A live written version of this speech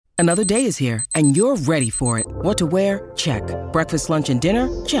Another day is here, and you're ready for it. What to wear? Check. Breakfast, lunch, and dinner?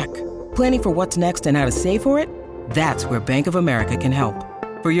 Check. Planning for what's next and how to save for it? That's where Bank of America can help.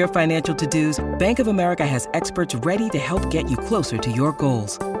 For your financial to-dos, Bank of America has experts ready to help get you closer to your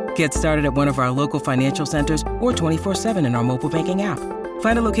goals. Get started at one of our local financial centers or 24/7 in our mobile banking app.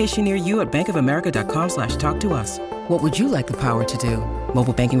 Find a location near you at bankofamerica.com/talktous. What would you like the power to do?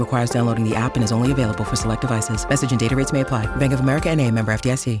 Mobile banking requires downloading the app and is only available for select devices. Message and data rates may apply. Bank of America N.A., member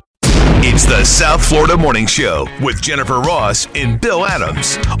FDIC. It's the South Florida Morning Show with Jennifer Ross and Bill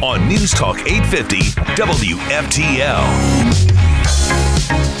Adams on News Talk 850 WFTL.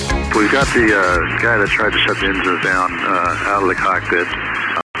 We've got the guy that tried to shut the engines down out of the cockpit,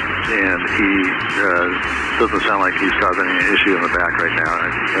 and he doesn't sound like he's causing any issue in the back right now.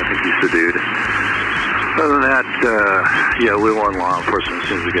 I think he's subdued. Other than that, we want law enforcement as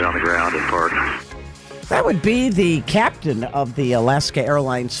soon as we get on the ground and park. That would be the captain of the Alaska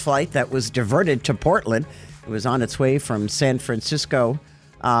Airlines flight that was diverted to Portland. It was on its way from San Francisco.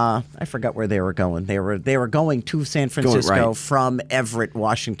 I forgot where they were going. They were going to San Francisco from Everett,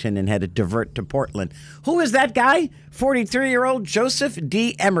 Washington, and had to divert to Portland. Who is that guy? 43-year-old Joseph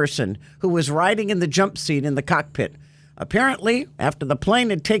D. Emerson, who was riding in the jump seat in the cockpit. Apparently, after the plane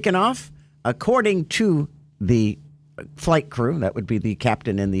had taken off, according to the flight crew, that would be the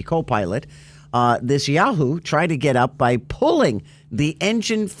captain and the co-pilot, this Yahoo tried to get up by pulling the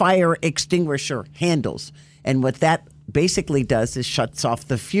engine fire extinguisher handles. And what that basically does is shuts off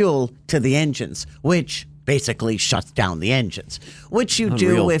the fuel to the engines, which basically shuts down the engines, which you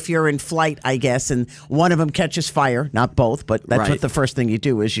do if you're in flight, I guess, and one of them catches fire, not both, but that's what the first thing you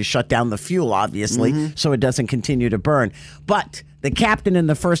do is you shut down the fuel, obviously, so it doesn't continue to burn. But the captain and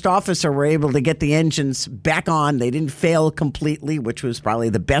the first officer were able to get the engines back on. They didn't fail completely, which was probably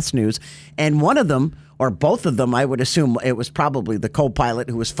the best news. And one of them, or both of them, I would assume it was probably the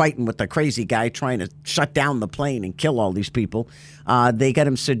co-pilot who was fighting with the crazy guy trying to shut down the plane and kill all these people. They got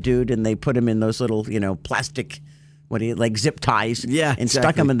him subdued and they put him in those little, plastic, like zip ties, and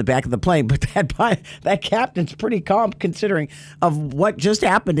stuck him in the back of the plane. But that captain's pretty calm considering of what just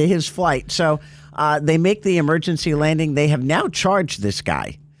happened to his flight. So they make the emergency landing. They have now charged this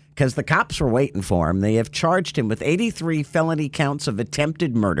guy because the cops were waiting for him. They have charged him with 83 felony counts of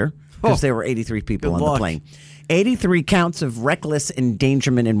attempted murder because there were 83 people on the plane. 83 counts of reckless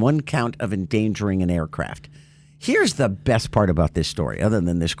endangerment and 1 count of endangering an aircraft. Here's the best part about this story, other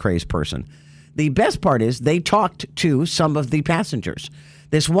than this crazed person. The best part is they talked to some of the passengers.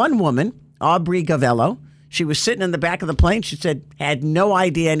 This one woman, Aubrey Gavello, she was sitting in the back of the plane. She said, had no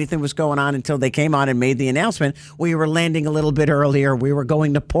idea anything was going on until they came on and made the announcement. We were landing a little bit earlier. We were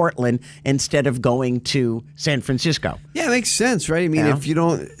going to Portland instead of going to San Francisco. Yeah, it makes sense, right? I mean, if you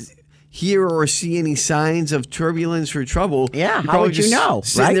don't hear or see any signs of turbulence or trouble, how would you know?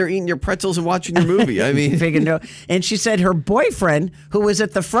 Sitting there eating your pretzels and watching your movie. I mean, and she said her boyfriend, who was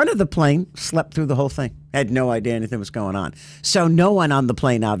at the front of the plane, slept through the whole thing. Had no idea anything was going on. So no one on the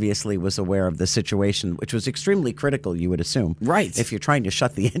plane obviously was aware of the situation, which was extremely critical, you would assume. Right. If you're trying to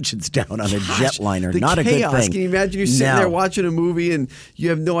shut the engines down on a jetliner, not a good thing. Can you imagine you're sitting there watching a movie and you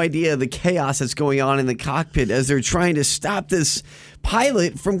have no idea the chaos that's going on in the cockpit as they're trying to stop this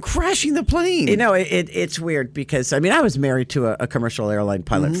pilot from crashing the plane? It's weird because, I was married to a commercial airline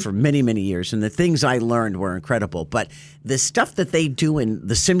pilot for many, many years, and the things I learned were incredible. But the stuff that they do in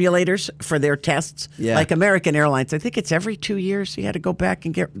the simulators for their tests, like American Airlines, I think it's every 2 years you had to go back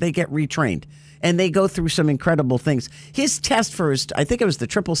and get retrained. And they go through some incredible things. His test for I think it was the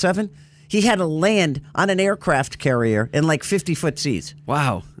 777, he had to land on an aircraft carrier in like 50-foot seas.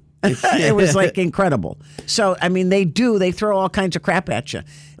 Wow. It was like incredible. So, they throw all kinds of crap at you.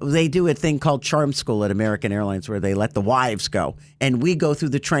 They do a thing called Charm School at American Airlines where they let the wives go. And we go through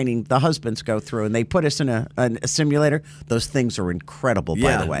the training, the husbands go through, and they put us in a simulator. Those things are incredible,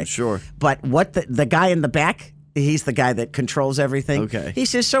 by the way. I'm sure. But what the guy in the back, he's the guy that controls everything. Okay. He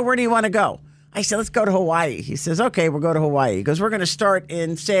says, so where do you want to go? I said, let's go to Hawaii. He says, okay, we'll go to Hawaii. He goes, we're going to start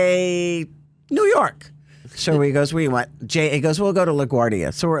in, say, New York. So he goes, where you want? He goes, we'll go to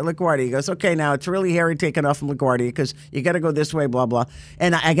LaGuardia. So we're at LaGuardia. He goes, okay, now it's really hairy taking off from LaGuardia because you got to go this way, blah, blah.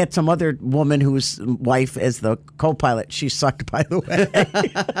 And I get some other woman whose wife is the co-pilot. She sucked, by the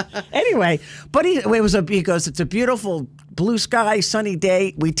way. Anyway, but he goes, it's a beautiful blue sky, sunny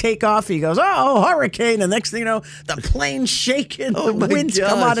day. We take off. He goes, oh, hurricane. And next thing you know, the plane's shaking. The winds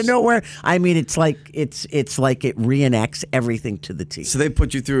come out of nowhere. It's like it reenacts everything to the T. So they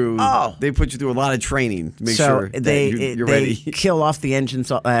put you through. They put you through a lot of training. Make sure you're ready. They kill off the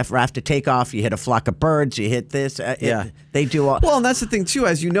engines after takeoff. You hit a flock of birds. You hit this. They do all. Well, and that's the thing too.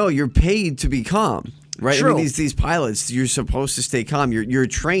 As you know, you're paid to be calm. right? True. I mean, these pilots, you're supposed to stay calm. You're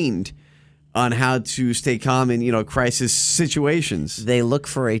trained on how to stay calm in crisis situations. They look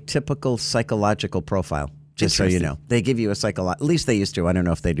for a typical psychological profile, just so you know. They give you a at least they used to. I don't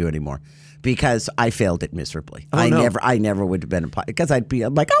know if they do anymore, because I failed it miserably. Oh, no. I never would have been a pilot, because I'm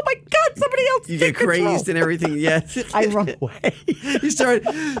like, oh my God, somebody else. You get crazed and everything. Yeah, I run away. You start. Is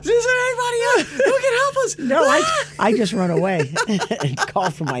there anybody else who can help us? No, I just run away and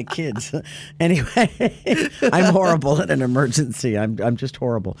call for my kids. Anyway, I'm horrible in an emergency. I'm just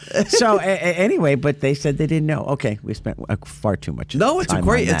horrible. So anyway, but they said they didn't know. Okay, we spent far too much. No, time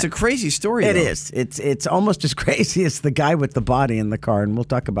on that. It's a crazy story. It though. is. It's almost as crazy as the guy with the body in the car, and we'll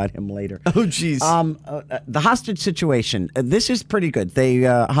talk about him later. Oh, geez. The hostage situation. This is pretty good.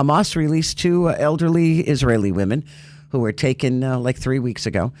 Hamas released 2 elderly Israeli women who were taken like 3 weeks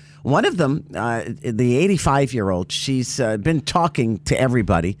ago. One of them, the 85-year-old, she's been talking to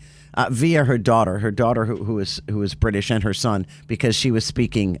everybody via her daughter who is British, and her son, because she was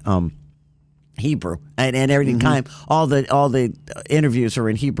speaking Hebrew, and every time all the interviews are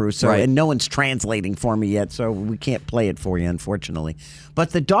in Hebrew, so Right. and no one's translating for me yet, so we can't play it for you, unfortunately.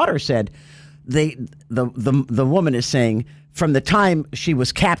 But the daughter said the woman is saying from the time she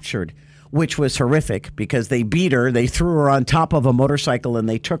was captured, which was horrific because they beat her, they threw her on top of a motorcycle, and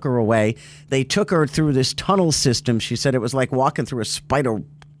they took her away. They took her through this tunnel system. She said it was like walking through a spider,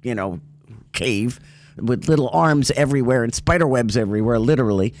 cave with little arms everywhere and spider webs everywhere,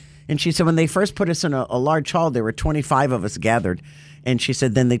 literally. And she said when they first put us in a large hall, there were 25 of us gathered. And she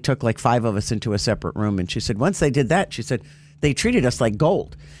said then they took like 5 of us into a separate room. And she said once they did that, she said they treated us like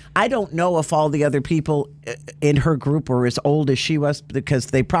gold. I don't know if all the other people in her group were as old as she was, because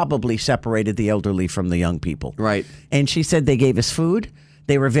they probably separated the elderly from the young people. Right. And she said they gave us food.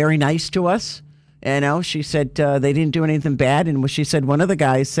 They were very nice to us. She said they didn't do anything bad. And she said one of the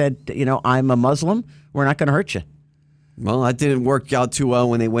guys said, I'm a Muslim. We're not going to hurt you. Well, that didn't work out too well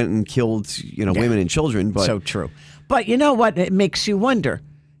when they went and killed, women and children. But So true. But you know what? It makes you wonder.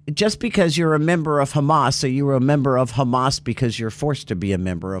 Just because you're a member of Hamas, so you're a member of Hamas because you're forced to be a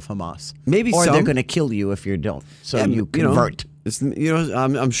member of Hamas. Maybe or some. they're going to kill you if you don't. So Yeah, you convert.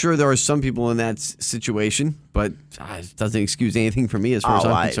 I'm sure there are some people in that situation, but it doesn't excuse anything for me as far as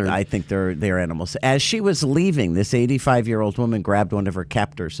I'm concerned. I think they're animals. As she was leaving, this 85-year-old woman grabbed one of her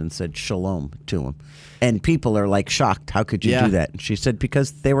captors and said shalom to him. And people are like shocked. How could you do that? And she said,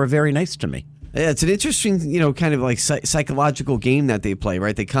 because they were very nice to me. Yeah, it's an interesting, kind of like psychological game that they play,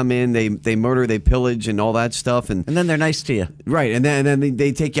 right? They come in, they murder, they pillage, and all that stuff, and then they're nice to you, right? And then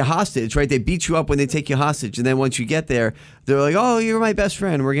they take you hostage, right? They beat you up when they take you hostage, and then once you get there, they're like, "Oh, you're my best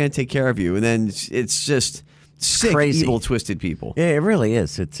friend. We're going to take care of you." And then it's just sick, crazy, evil, twisted people. Yeah, it really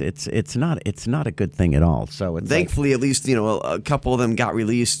is. It's not a good thing at all. So thankfully, at least a couple of them got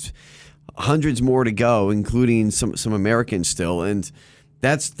released. Hundreds more to go, including some Americans still, and.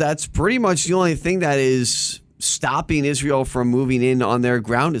 That's pretty much the only thing that is stopping Israel from moving in on their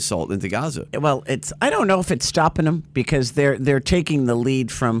ground assault into Gaza. Well, I don't know if it's stopping them, because they're taking the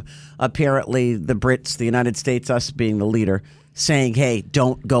lead from apparently the Brits, the United States, us being the leader, saying, "Hey,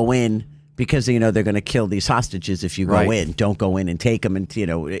 don't go in because they're going to kill these hostages if you go in. Don't go in and take them and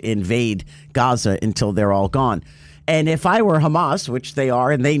invade Gaza until they're all gone." And if I were Hamas, which they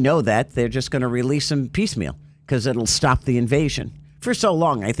are, and they know that, they're just going to release them piecemeal because it'll stop the invasion. For so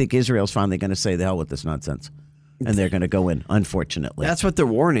long, I think Israel's finally going to say the hell with this nonsense. And they're going to go in, unfortunately. That's what they're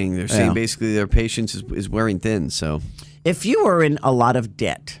warning. They're saying basically their patience is wearing thin. So, if you were in a lot of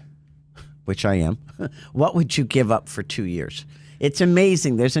debt, which I am, what would you give up for 2 years? It's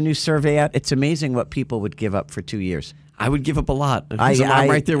amazing. There's a new survey out. It's amazing what people would give up for 2 years. I would give up a lot. I'm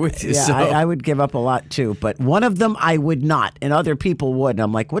right there with you. Yeah, so. I would give up a lot too. But one of them I would not, and other people would. And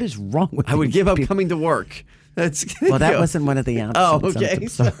I'm like, what is wrong with I would these give up people? coming to work. Well, that wasn't one of the options. Oh, okay. I'm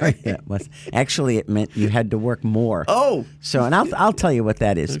sorry. It was actually, it meant you had to work more. Oh, so and I'll tell you what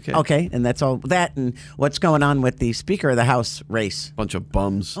that is. Okay, and that's all that, and what's going on with the Speaker of the House race. Bunch of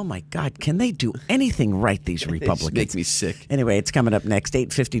bums. Oh my God, can they do anything right? These Republicans makes me sick. Anyway, it's coming up next,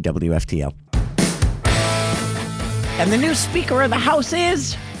 8:50 WFTL, and the new Speaker of the House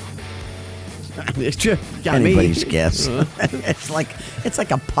is. Got Anybody's me. guess. It's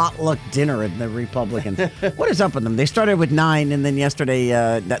like a potluck dinner in the Republicans. What is up with them? They started with 9, and then yesterday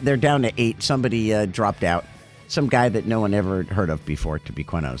they're down to 8. Somebody dropped out. Some guy that no one ever heard of before, to be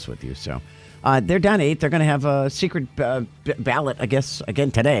quite honest with you. So they're down to 8. They're going to have a secret ballot, I guess,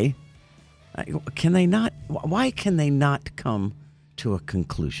 again today. Can they not? Why can they not come to a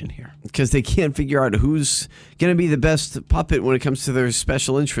conclusion here. Because they can't figure out who's going to be the best puppet when it comes to their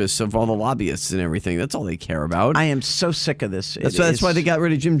special interests of all the lobbyists and everything. That's all they care about. I am so sick of this. That's why they got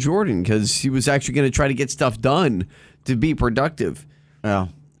rid of Jim Jordan, because he was actually going to try to get stuff done to be productive. Well,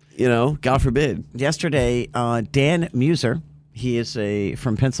 God forbid. yesterday, Dan Muser, he is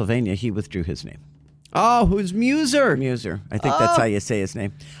from Pennsylvania, he withdrew his name. Oh, who's Muser? Muser. I think that's how you say his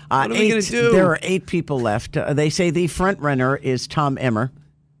name. What are we going to do? There are 8 people left. They say the front runner is Tom Emmer.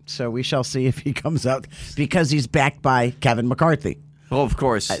 So we shall see if he comes out because he's backed by Kevin McCarthy. Oh, of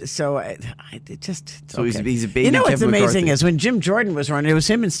course. So He's a baby. You know what's Kevin amazing McCarthy. is when Jim Jordan was running, it was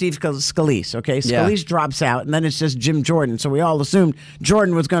him and Steve Scalise. Okay, Scalise drops out, and then it's just Jim Jordan. So we all assumed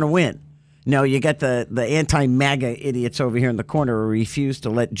Jordan was going to win. No, you got the anti-MAGA idiots over here in the corner who refuse to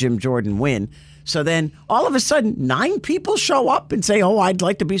let Jim Jordan win. So then all of a sudden, 9 people show up and say, "Oh, I'd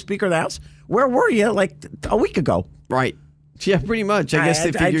like to be Speaker of the House." Where were you like a week ago? Right. Yeah, pretty much. I guess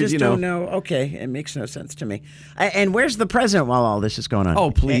they figured, I just don't know. Okay, it makes no sense to me. And where's the president while all this is going on?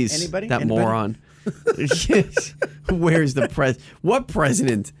 Oh, please. Anybody? That moron. Yes. Where's the What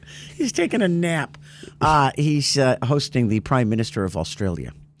president? He's taking a nap. He's hosting the Prime Minister of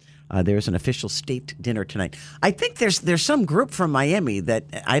Australia. There's an official state dinner tonight. I think there's some group from Miami that,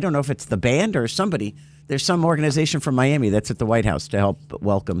 I don't know if it's the band or somebody. There's some organization from Miami that's at the White House to help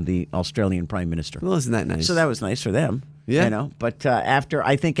welcome the Australian Prime Minister. Well, isn't that nice? So that was nice for them. Yeah. But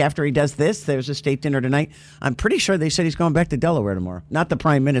after he does this, there's a state dinner tonight. I'm pretty sure they said he's going back to Delaware tomorrow. Not the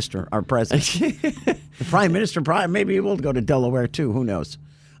Prime Minister, our president. The Prime Minister, maybe he will go to Delaware too. Who knows?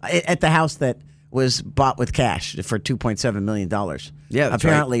 At the house that was bought with cash for $2.7 million. Yeah, that's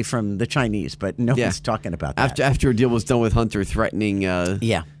apparently right. from the Chinese, but no one's talking about that. After a deal was done with Hunter threatening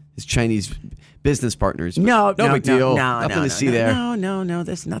his Chinese business partners. No big deal. Nothing to see there. No.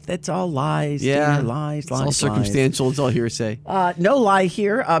 That's all lies. Yeah, dear, lies. It's all circumstantial. It's all hearsay. No lie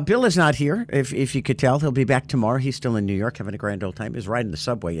here. Bill is not here. If you could tell, he'll be back tomorrow. He's still in New York having a grand old time. He was riding the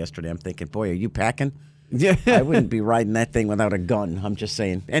subway yesterday. I'm thinking, boy, are you packing? Yeah, I wouldn't be riding that thing without a gun. I'm just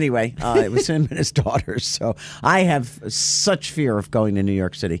saying. Anyway, it was him and his daughters. So I have such fear of going to New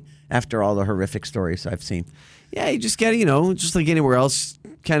York City after all the horrific stories I've seen. Yeah, you just got to, just like anywhere else,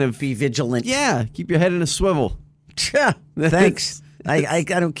 kind of be vigilant. Yeah, keep your head in a swivel. Thanks. I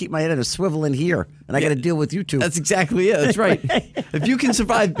don't keep my head in a swivel in here, and I got to deal with you two. That's exactly it. That's right. If you can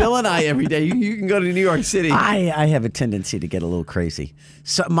survive Bill and I every day, you can go to New York City. I have a tendency to get a little crazy.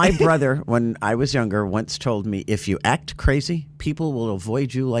 So my brother, when I was younger, once told me, if you act crazy, people will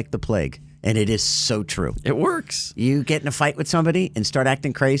avoid you like the plague. And it is so true. It works. You get in a fight with somebody and start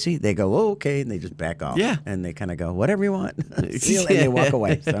acting crazy, they go, "Oh, okay," and they just back off. Yeah. And they kind of go, "Whatever you want." See you, and they walk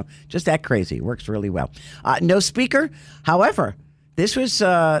away. So just act crazy. It works really well. No speaker. However, this was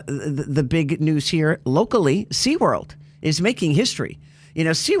the big news here locally. SeaWorld is making history.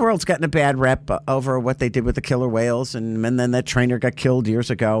 SeaWorld's gotten a bad rep over what they did with the killer whales, and then that trainer got killed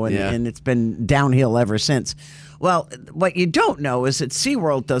years ago, and it's been downhill ever since. Well, what you don't know is that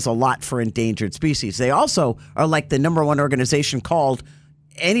SeaWorld does a lot for endangered species. They also are like the number one organization called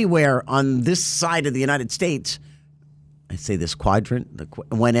anywhere on this side of the United States. I say this quadrant,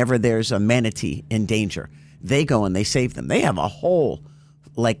 whenever there's a manatee in danger, they go and they save them. They have a whole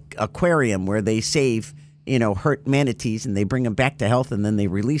aquarium where they save hurt manatees, and they bring them back to health, and then they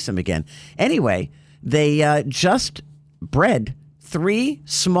release them again. Anyway, they just bred 3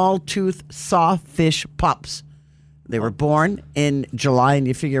 small-tooth sawfish pups. They were born in July, and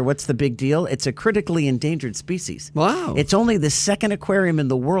you figure, what's the big deal? It's a critically endangered species. Wow. It's only the second aquarium in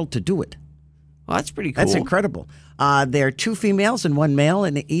the world to do it. Well, that's pretty cool. That's incredible. There are 2 females and 1 male,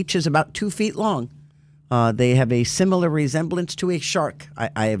 and each is about 2 feet long. They have a similar resemblance to a shark.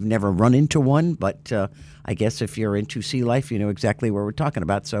 I have never run into one, but I guess if you're into sea life, you know exactly what we're talking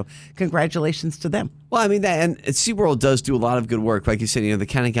about. So congratulations to them. Well, I mean, and SeaWorld does do a lot of good work. Like you said, they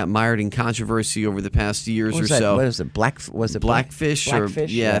kind of got mired in controversy over the past years or so. What is it? Blackfish?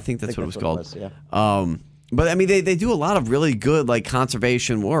 Blackfish? Yeah, I think that's what it was called. Yeah. But I mean, they do a lot of really good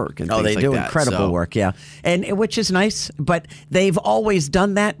conservation work and things like that. They do incredible work, yeah, and which is nice. But they've always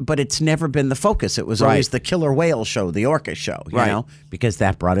done that, but it's never been the focus. It was always the killer whale show, the orca show, you know, because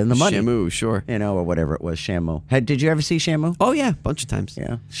that brought in the money. Shamu, sure, or whatever it was, Shamu. Did you ever see Shamu? Oh yeah, a bunch of times.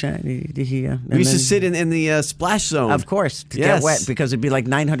 Yeah, we used to sit in the splash zone, of course, to get wet because it'd be like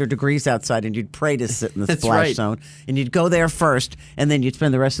 900 degrees outside, and you'd pray to sit in the splash zone, and you'd go there first, and then you'd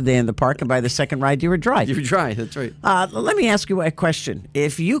spend the rest of the day in the park, and by the second ride, you were dry. Dry, that's right. Let me ask you a question.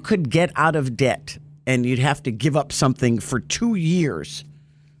 If you could get out of debt and you'd have to give up something for 2 years,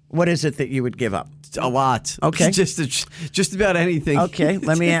 what is it that you would give up? A lot. Okay. Just about anything. Okay,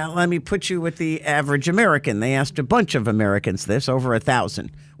 let me put you with the average American. They asked a bunch of Americans this, over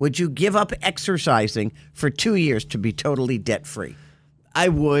 1,000. Would you give up exercising for 2 years to be totally debt-free? I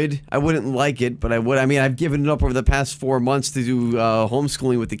would. I wouldn't like it, but I would. I mean, I've given it up over the past 4 months to do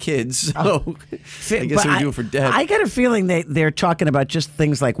homeschooling with the kids. So I guess I would do it for debt. I got a feeling they're talking about just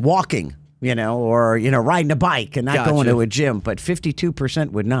things like walking, or, riding a bike and not going to a gym, but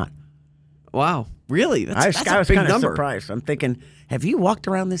 52% would not. Wow. Really? That's I a was big kind of number. surprised. I'm thinking, have you walked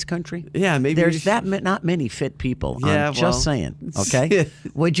around this country? Yeah, maybe. There's not many fit people. Yeah, I'm just saying. Okay?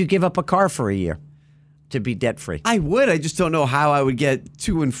 Would you give up a car for a year to be debt-free? I would. I just don't know how I would get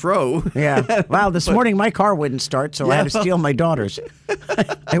to and fro. Yeah. Well, this morning my car wouldn't start, so I had to steal my daughter's.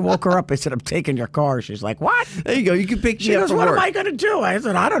 I woke her up. I said, I'm taking your car. She's like, what? There you go. You can pick She me up goes, for what work. am I going to do? I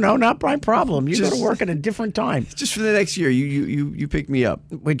said, I don't know. Not my problem. You go to work at a different time. Just for the next year, you pick me up.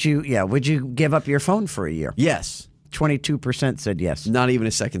 Would you give up your phone for a year? Yes. 22% said yes. Not even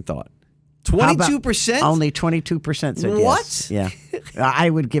a second thought. How about 22%? Only 22% said yes. What? Yeah. I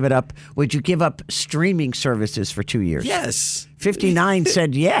would give it up. Would you give up streaming services for 2 years? Yes. 59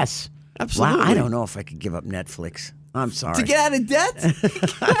 said yes. Absolutely. Wow, I don't know if I could give up Netflix. I'm sorry. To get out of debt?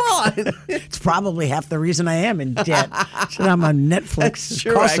 Come on. It's probably half the reason I am in debt. So I'm on Netflix.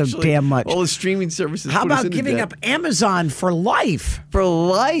 Sure, it costs so actually, damn much. all the streaming services. How put us about into giving debt. up Amazon for life? For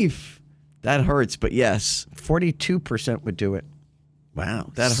life? That hurts, but yes. 42% would do it.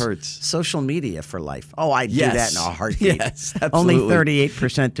 Wow. That hurts. Social media for life. Oh, I'd do that in a heartbeat. Yes, absolutely. Only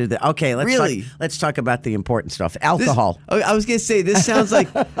 38% do that. Okay, let's talk about the important stuff. Alcohol. I was going to say, this sounds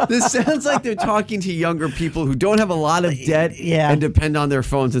like they're talking to younger people who don't have a lot of debt and depend on their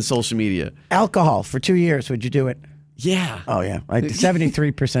phones and social media. Alcohol for 2 years. Would you do it? Yeah. Oh, yeah.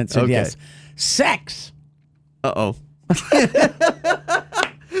 73% said Okay. yes. Sex. Uh-oh.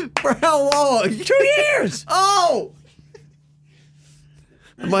 For how long? 2 years. Oh!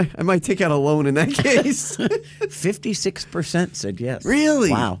 I might take out a loan in that case. 56% said yes. Really?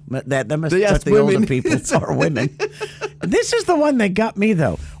 Wow. That must Yes, put the women. older people or women. This is the one that got me,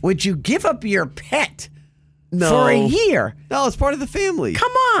 though. Would you give up your pet for a year? No, it's part of the family.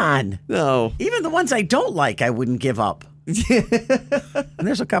 Come on. No. Even the ones I don't like, I wouldn't give up. And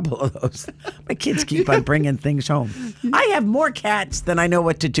there's a couple of those. My kids keep on bringing things home. I have more cats than I know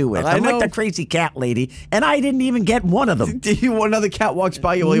what to do with. I'm like the crazy cat lady, and I didn't even get one of them. Do you want another cat walks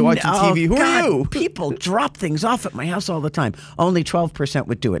by you while you're watching TV? Who God, are you? People drop things off at my house all the time. Only 12%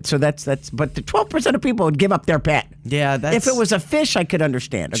 would do it. So that's but the 12% of people would give up their pet. Yeah, that's... If it was a fish, I could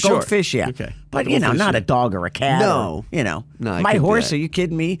understand. A Sure. goldfish, yeah. Okay. But, Goldfish, not yeah. a dog or a cat. No. Or, No, I my couldn't do horse, that. are you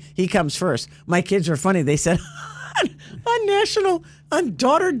kidding me? He comes first. My kids are funny. They said, on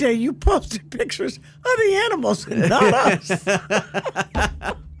Daughter Day, you posted pictures of the animals and not us.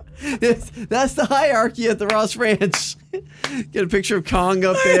 That's the hierarchy at the Ross Ranch. Get a picture of Kong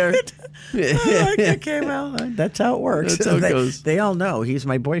up there. Okay, well, that's how it works. That's how it goes. They all know he's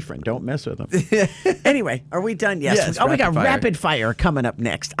my boyfriend. Don't mess with him. Anyway, are we done? Yes. Yes, We got rapid fire. rapid fire coming up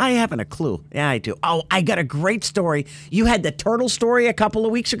next. I haven't a clue. Yeah, I do. Oh, I got a great story. You had the turtle story a couple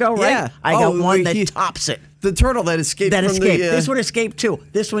of weeks ago, right? Yeah. I got Oh, one that he- tops it. The turtle that escaped from Escaped. the... This one escaped too.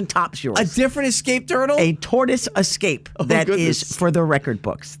 This one tops yours. a different escape turtle? A tortoise escape. That is goodness. for the record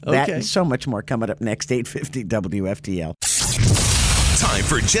books. That Okay. and so much more coming up next. 850 WFTL. Time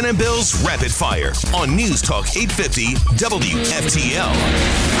for Jen and Bill's Rapid Fire on News Talk 850 WFTL.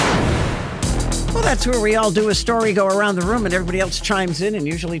 Well, that's where we all do a story, go around the room, and everybody else chimes in and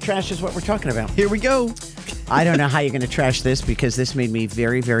usually trashes what we're talking about. Here we go. I don't know how you're going to trash this because this made me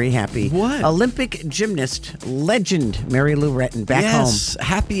very, very happy. What? Olympic gymnast legend Mary Lou Retton back Yes,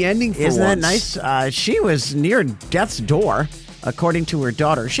 happy ending for Isn't once. that nice? She was near death's door, according to her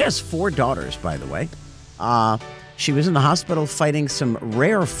daughter. She has 4 daughters, by the way. She was in the hospital fighting some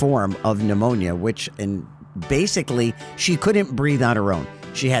rare form of pneumonia, and basically she couldn't breathe on her own.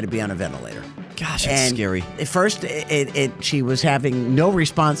 She had to be on a ventilator. Gosh, that's scary. At first, she was having no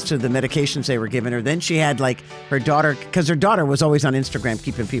response to the medications they were giving her. Then she had her daughter, because her daughter was always on Instagram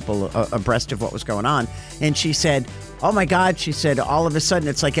keeping people abreast of what was going on. And she said, oh my God, she said, all of a sudden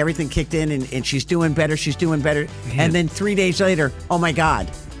it's like everything kicked in and she's doing better. She's doing better. And then 3 days later, oh my God,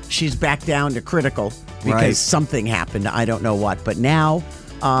 she's back down to critical because Right. something happened. I don't know what. But now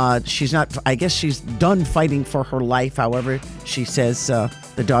she's not, I guess she's done fighting for her life. However, she says,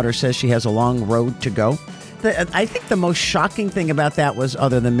 the daughter says she has a long road to go. I think the most shocking thing about that was,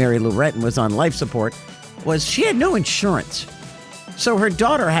 other than Mary Lou Retton was on life support, was she had no insurance. So her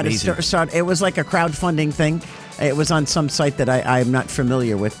daughter had to start, it was like a crowdfunding thing. It was on some site that I'm not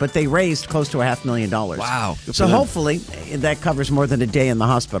familiar with, but they raised close to $500,000. Wow. Good So for them. hopefully that covers more than a day in the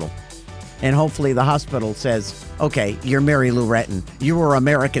hospital. and hopefully the hospital says, okay, you're Mary Lou Retton. You were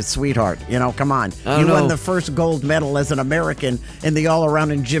America's sweetheart. Come on. You won the first gold medal as an American in the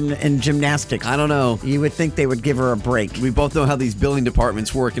all-around in gymnastics. I don't know. You would think they would give her a break. We both know how these billing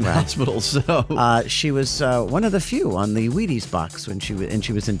departments work in hospitals. So she was one of the few on the Wheaties box when she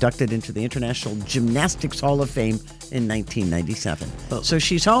was inducted into the International Gymnastics Hall of Fame in 1997. So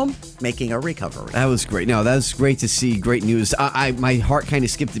she's home, making a recovery. That was great. No, that's great to see. Great news. My heart kind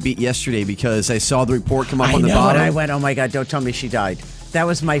of skipped a beat yesterday because I saw the report come up on the bottom. And I went, oh my God, don't tell me she died. That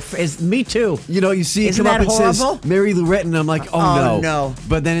was me too. You see it come up and says Mary Lou Retton. I'm like, oh no.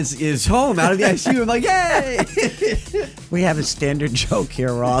 But then it's home out of the ICU. I'm like, yay. We have a standard joke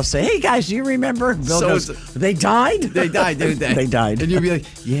here, Ross. Say, hey guys, do you remember? Bill goes, they died? They died, didn't they? They died. And you'll be like,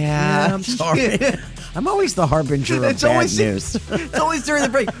 yeah, I'm sorry. I'm always the harbinger of bad news. It's always during the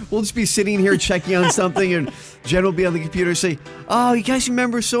break. We'll just be sitting here checking on something, and Jen will be on the computer and say, oh, you guys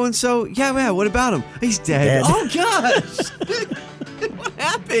remember so-and-so? Yeah, what about him? He's dead. Oh, gosh. What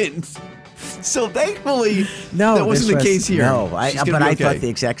happened? So thankfully, that wasn't the case here. No, I thought the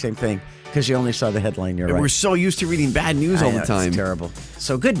exact same thing. Because you only saw the headline, you're right. We're so used to reading bad news all the time. It's terrible.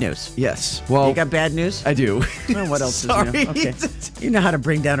 So good news. Yes. Well, you got bad news? I do. Well, what else Sorry. is new? Okay. You know how to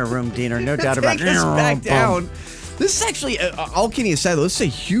bring down a room, Diener. No doubt about it. Take us back down. This is actually, all kidding aside, this is a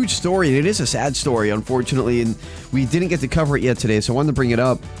huge story, and it is a sad story, unfortunately, and we didn't get to cover it yet today, so I wanted to bring it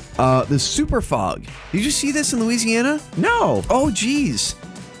up. The super fog. Did you see this in Louisiana? No. Oh, geez.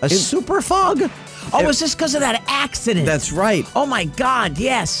 A super fog? Oh, was this because of that accident? That's right. Oh, my God,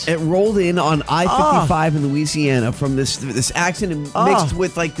 yes. It rolled in on I-55 in Louisiana from this accident mixed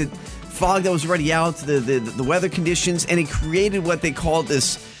with, like, the fog that was already out, the weather conditions, and it created what they called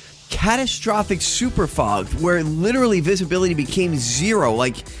this catastrophic super fog, where literally visibility became zero,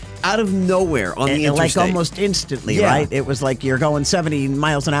 like, out of nowhere on the interstate. Like, almost instantly, right? It was like you're going 70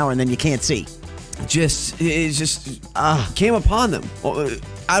 miles an hour, and then you can't see. It just came upon them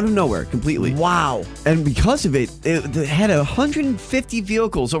out of nowhere completely. Wow. And because of it had 150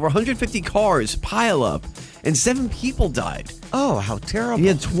 vehicles, over 150 cars pile up, and 7 people died. Oh, how terrible. You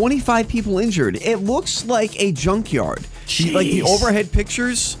had 25 people injured. It looks like a junkyard. Jeez. Like the overhead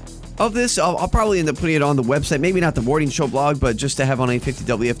pictures of this, I'll probably end up putting it on the website. Maybe not the Morning Show blog, but just to have on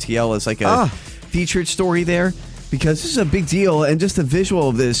 850 WFTL as like a featured story there, because this is a big deal, and just the visual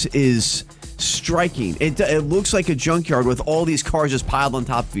of this is striking. It looks like a junkyard with all these cars just piled on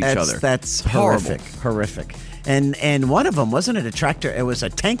top of each other. That's horrible. Horrific. And one of them, wasn't it a tractor? It was a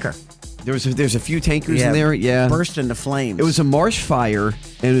tanker. There's a few tankers in there, burst into flames. It was a marsh fire,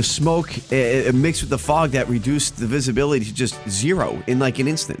 and it was smoke mixed with the fog that reduced the visibility to just zero in like an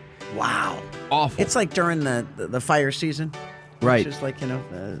instant. Wow. Awful. It's like during the fire season. Right. Which is like,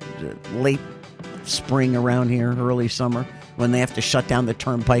 late spring around here, early summer, when they have to shut down the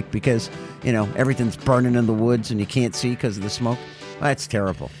turnpike because, everything's burning in the woods and you can't see because of the smoke. That's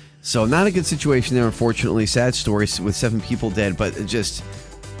terrible. So not a good situation there, unfortunately. Sad story with 7 people dead, but just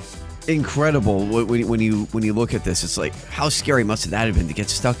incredible when you look at this. It's like, how scary must that have been to get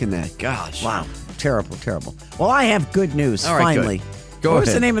stuck in that? Gosh. Wow. Terrible. Well, I have good news, all right, finally. Good. Go ahead. What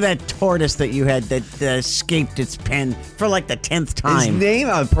was the name of that tortoise that you had that escaped its pen for like the 10th time? His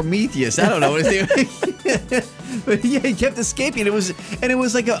name? Prometheus. I don't know what his name is. But yeah, he kept escaping. It was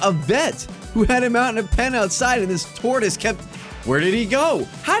like a vet who had him out in a pen outside, and this tortoise kept... Where did he go?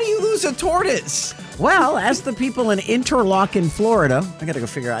 How do you lose a tortoise? Well, ask the people in Interlaken, Florida. I got to go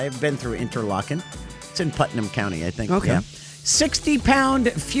figure. I've been through Interlaken. It's in Putnam County, I think. Okay. Yeah.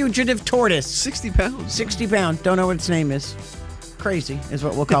 60-pound fugitive tortoise. 60 pounds? 60 pound. Don't know what its name is. Crazy is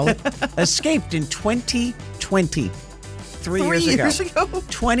what we'll call it. Escaped in 2020. 3 years ago.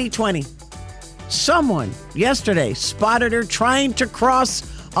 2020. Someone yesterday spotted her trying to cross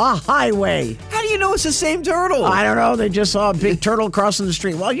a highway. How do you know it's the same turtle? I don't know. They just saw a big turtle crossing the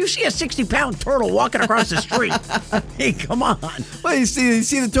street. Well, you see a 60-pound turtle walking across the street. Hey, come on. Well, you see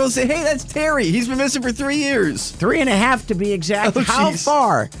the turtle say, hey, that's Terry. He's been missing for 3 years. 3.5 to be exact. Oh, how geez.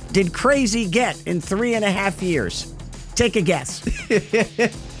 far did Crazy get in 3.5 years? Take a guess.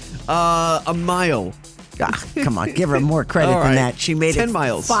 A mile. Come on, give her more credit than that. She made 10 it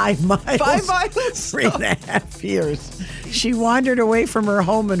miles. 5 miles. 5 miles? 3.5 years. She wandered away from her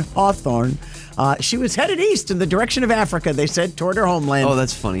home in Hawthorne. She was headed east in the direction of Africa, they said, toward her homeland. Oh,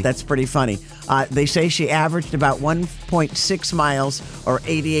 that's funny. That's pretty funny. They say she averaged about 1.6 miles or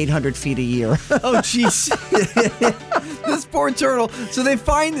 8,800 feet a year. Oh, jeez. This poor turtle. So they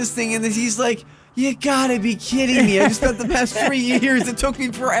find this thing, and he's like, You gotta be kidding me. I just spent the past 3 years. It took me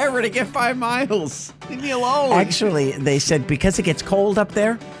forever to get 5 miles. Leave me alone. Actually, they said because it gets cold up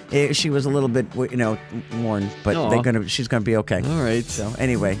there, she was a little bit, worn, but she's gonna be okay. All right. So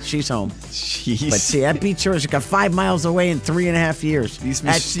anyway, she's home. Jeez. But see, that beats yours. You got 5 miles away in 3.5 years.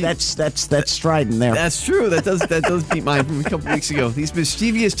 That's striding there. That's true. That does beat mine from a couple weeks ago. These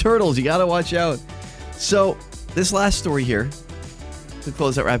mischievous turtles, you gotta watch out. So this last story here, to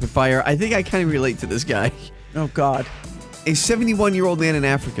close out rapid fire, I think I kind of relate to this guy. Oh God. A 71-year-old man in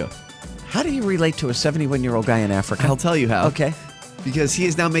Africa. How do you relate to a 71-year-old guy in Africa? I'll tell you how. Okay. Because he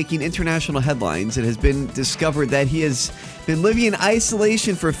is now making international headlines. It has been discovered that he has been living in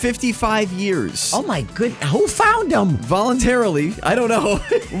isolation for 55 years. Oh my goodness. Who found him? Voluntarily. I don't know.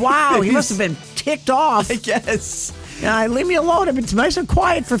 Wow, he must have been ticked off. I guess. Yeah, leave me alone. I've been nice and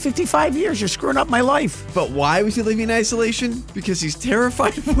quiet for 55 years. You're screwing up my life. But why was he living in isolation? Because he's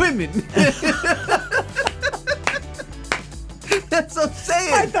terrified of women. That's what I'm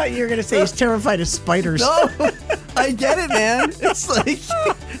saying. I thought you were going to say he's terrified of spiders. No, I get it, man. It's like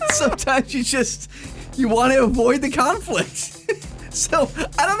sometimes you want to avoid the conflict. So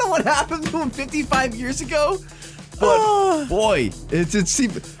I don't know what happened to him 55 years ago, but boy, it's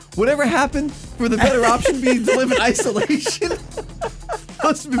whatever happened for the better option being to live in isolation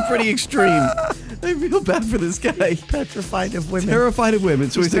must have been pretty extreme. I feel bad for this guy. Petrified of women. Terrified of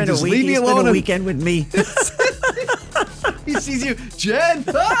women. So he's like, just leave me alone. Spend a weekend with me. He sees you, Jen.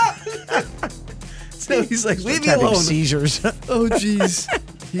 So he's like, leave me having alone. Seizures. Oh, jeez.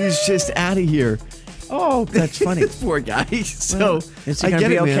 He's just out of here. Oh, that's funny. Poor guy. So is he going to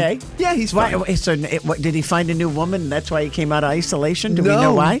be okay? Yeah, he's fine. So did he find a new woman and that's why he came out of isolation? Do we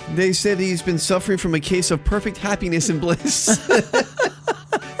know why? They said he's been suffering from a case of perfect happiness and bliss.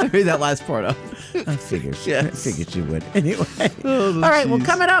 I heard that last part up. I figured. Yes. I figured you would. Anyway. Oh, all right, well, geez.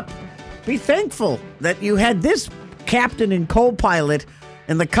 coming up, be thankful that you had this captain and co-pilot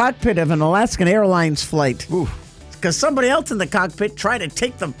in the cockpit of an Alaskan Airlines flight. Because somebody else in the cockpit tried to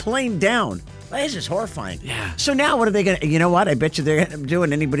take the plane down. This is horrifying. Yeah. So now what are they going to... You know what? I bet you they're going to do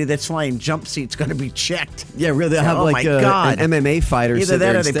it. Anybody that's flying jump seat's going to be checked. Yeah, really. They'll have my God. an MMA fighter Either sit that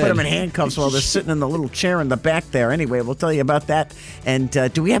there or they instead. put them in handcuffs while they're sitting in the little chair in the back there. Anyway, we'll tell you about that. And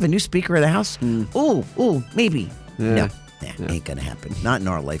do we have a new Speaker of the House? Ooh, maybe. Yeah. No, ain't going to happen. Not in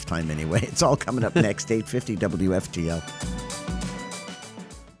our lifetime anyway. It's all coming up next, 8:50 WFTL.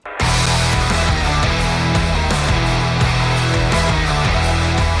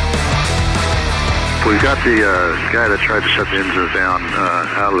 We've got the guy that tried to shut the engines down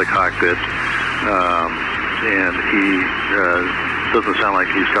out of the cockpit, and he doesn't sound like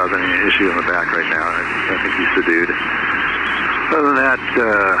he's causing any issue in the back right now. I think he's subdued. Other than that,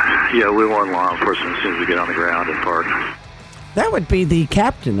 we want law enforcement as soon as we get on the ground and park. That would be the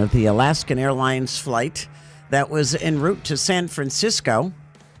captain of the Alaskan Airlines flight that was en route to San Francisco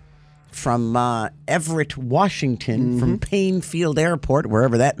from Everett, Washington, from Payne Field Airport,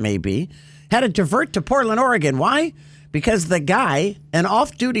 wherever that may be. Had to divert to Portland, Oregon. Why? Because the guy, an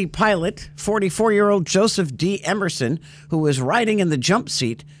off-duty pilot, 44-year-old Joseph D. Emerson, who was riding in the jump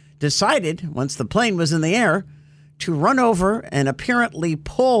seat, decided, once the plane was in the air, to run over and apparently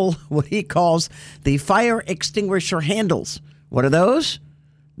pull what he calls the fire extinguisher handles. What are those?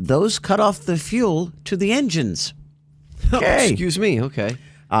 Those cut off the fuel to the engines. Okay. Excuse me. Okay.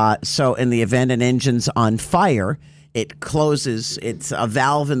 So in the event an engine's on fire, it closes. It's a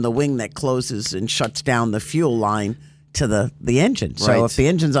valve in the wing that closes and shuts down the fuel line to the engine. So Right. if the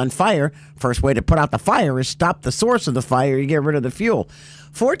engine's on fire, first way to put out the fire is stop the source of the fire. You get rid of the fuel.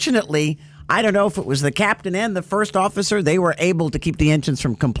 Fortunately, I don't know if it was the captain and the first officer. They were able to keep the engines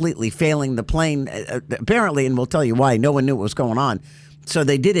from completely failing the plane, apparently, and we'll tell you why. No one knew what was going on. So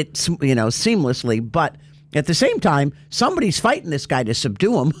they did it, seamlessly, but at the same time, somebody's fighting this guy to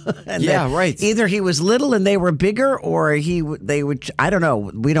subdue him. And Yeah, right. Either he was little and they were bigger, or they would. I don't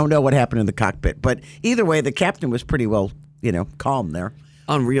know. We don't know what happened in the cockpit, but either way, the captain was pretty well, calm there.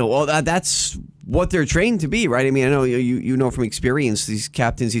 Unreal. Well, that's what they're trained to be, right? I mean, I know you know from experience, these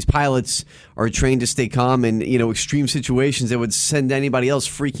captains, these pilots are trained to stay calm in extreme situations that would send anybody else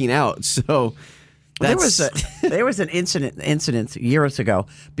freaking out. So. There was an incident years ago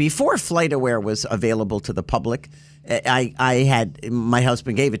before FlightAware was available to the public. My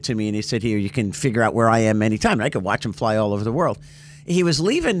husband gave it to me and he said, "Here, you can figure out where I am anytime." And I could watch him fly all over the world. He was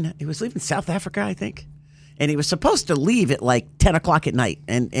leaving South Africa, I think, and he was supposed to leave at like 10 o'clock at night.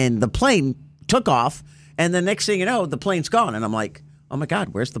 And the plane took off, and the next thing you know, the plane's gone. And I'm like, "Oh my God,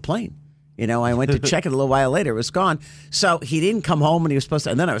 where's the plane?" I went to check it a little while later. It was gone. So he didn't come home when he was supposed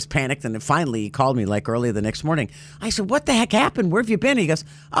to. And then I was panicked. And then finally he called me like early the next morning. I said, "What the heck happened? Where have you been?" He goes,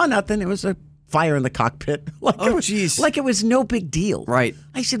 "Oh, nothing. It was a fire in the cockpit. Jeez. Like it was no big deal. Right.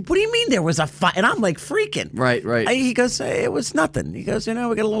 I said, what do you mean there was a fire? And I'm like freaking. Right. He goes, hey, it was nothing. He goes, we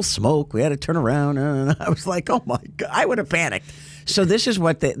got a little smoke. We had to turn around. And I was like, oh, my God. I would have panicked. So this is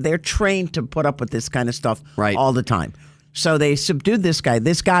what they're trained to put up with this kind of stuff all the time. So they subdued this guy.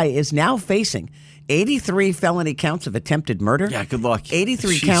 This guy is now facing 83 felony counts of attempted murder. Yeah, good luck.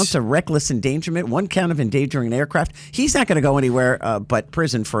 83 counts of reckless endangerment, 1 count of endangering an aircraft. He's not going to go anywhere but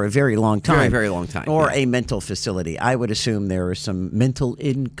prison for a very long time. Very, very long time. Or a mental facility. I would assume there are some mental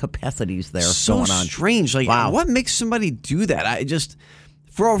incapacities there so going on. Strange. Like, what makes somebody do that? I just,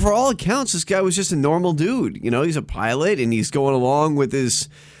 for all accounts, this guy was just a normal dude. He's a pilot, and he's going along with his,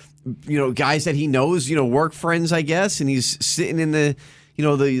 guys that he knows, work friends, I guess, and he's sitting in the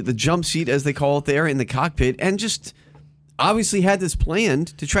the jump seat, as they call it there, in the cockpit, and just obviously had this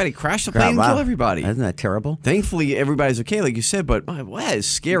planned to try to crash the plane and kill everybody. Isn't that terrible? Thankfully, everybody's okay, like you said, but that is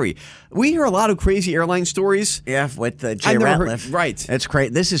scary. We hear a lot of crazy airline stories. Yeah, with Jay Ratliff. Right. It's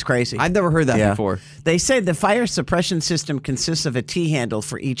crazy. This is crazy. I've never heard that before. They say the fire suppression system consists of a T-handle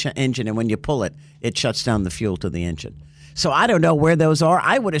for each engine, and when you pull it, it shuts down the fuel to the engine. So I don't know where those are.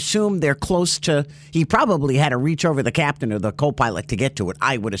 I would assume they're close to. He probably had to reach over the captain or the co-pilot to get to it.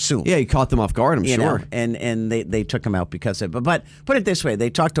 I would assume. Yeah, he caught them off guard. I'm sure. And they took him out because of it. But put it this way: they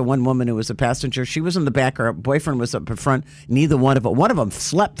talked to one woman who was a passenger. She was in the back. Her boyfriend was up in front. Neither one of them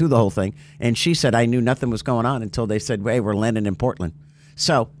slept through the whole thing. And she said, "I knew nothing was going on until they said, hey, we're landing in Portland."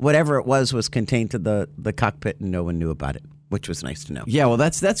 So whatever it was contained to the cockpit, and no one knew about it, which was nice to know. Yeah, well,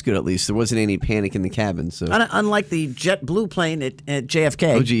 that's good at least. There wasn't any panic in the cabin. So unlike the JetBlue plane at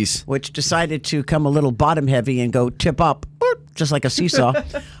JFK, oh, geez, which decided to come a little bottom heavy and go tip up, just like a seesaw.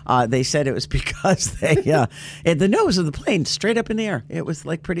 They said it was because the nose of the plane straight up in the air. It was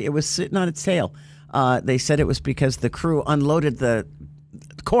it was sitting on its tail. They said it was because the crew unloaded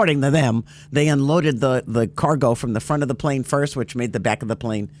according to them, they unloaded the cargo from the front of the plane first, which made the back of the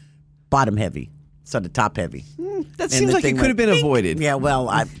plane bottom heavy. So the top heavy. That seems like it could have been avoided. Yeah, well,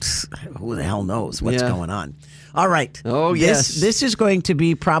 who the hell knows what's going on? All right. Oh, yes. This is going to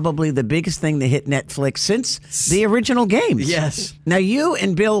be probably the biggest thing to hit Netflix since the original games. Yes. Now, you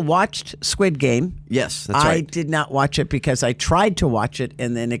and Bill watched Squid Game. Yes, that's right. I did not watch it because I tried to watch it,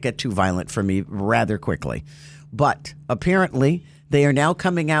 and then it got too violent for me rather quickly. But apparently, they are now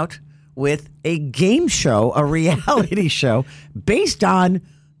coming out with a game show, a reality show, based on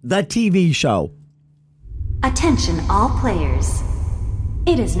the TV show. Attention all players.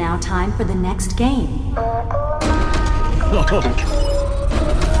 It is now time for the next game.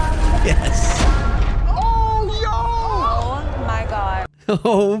 Yes. Oh my God.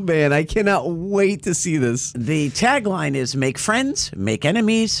 Oh, man, I cannot wait to see this. The tagline is make friends, make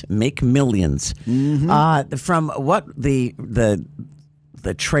enemies, make millions. Mm-hmm. From what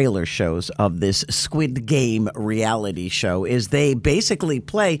the trailer shows of this Squid Game reality show is they basically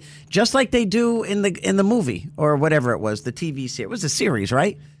play just like they do in the movie or whatever it was, the TV series. It was a series,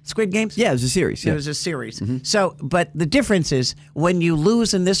 right? Squid Games? Yeah, it was a series. Yeah. It was a series. Mm-hmm. So, but the difference is when you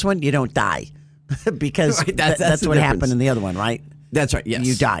lose in this one, you don't die because right, that's what happened in the other one, right? That's right. Yes,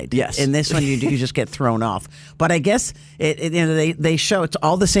 you died. Yes. In this one, you just get thrown off. But I guess they show it's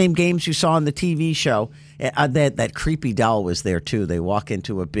all the same games you saw on the TV show. That creepy doll was there too. They walk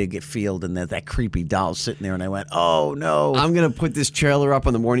into a big field and that creepy doll sitting there, and I went, "Oh no!" I'm gonna put this trailer up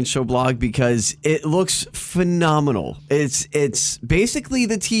on the morning show blog because it looks phenomenal. It's basically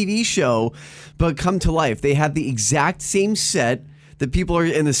the TV show, but come to life. They have the exact same set. The people are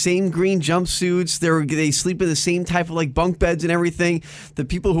in the same green jumpsuits. They sleep in the same type of bunk beds and everything. The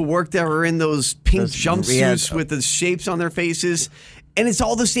people who work there are in those pink jumpsuits with the shapes on their faces. And it's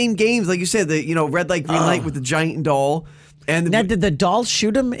all the same games, like you said, the red light, green light with the giant doll. And now, did the dolls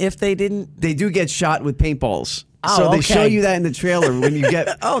shoot them if they didn't? They do get shot with paintballs. Oh, so they okay. show you that in the trailer when you get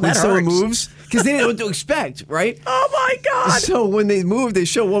when someone moves, because they didn't know what to expect, right? Oh my God! So when they moved, they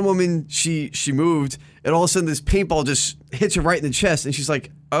show one woman she moved, and all of a sudden this paintball just hits her right in the chest, and she's like,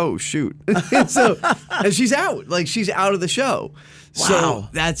 "Oh shoot!" and she's out, she's out of the show. Wow. So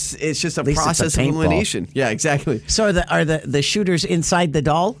it's just a At least process it's a of elimination. Yeah, exactly. So are the shooters inside the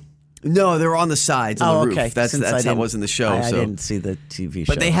doll? No, they're on the sides on the roof. Okay. That's how it was in the show. I didn't see the TV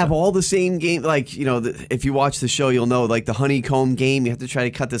show. But they have all the same game. If you watch the show, you'll know, the honeycomb game. You have to try to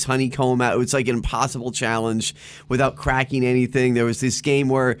cut this honeycomb out. It's like an impossible challenge without cracking anything. There was this game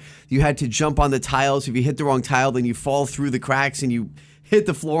where you had to jump on the tiles. If you hit the wrong tile, then you fall through the cracks and you hit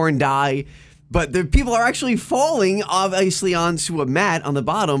the floor and die. But the people are actually falling, obviously, onto a mat on the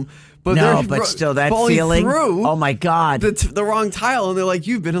bottom. But but still, that feeling. Through oh my God! The wrong tile, and they're like,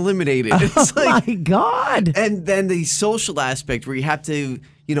 "You've been eliminated." It's my God! And then the social aspect, where you have to,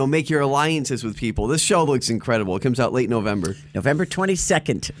 make your alliances with people. This show looks incredible. It comes out late November. November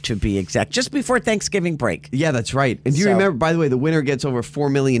 22nd, to be exact, just before Thanksgiving break. Yeah, that's right. And do you remember, by the way, the winner gets over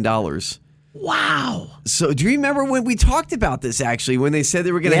 $4 million. Wow. So do you remember when we talked about this, actually, when they said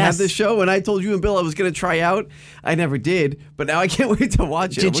they were going to have this show, and I told you and Bill I was going to try out? I never did, but now I can't wait to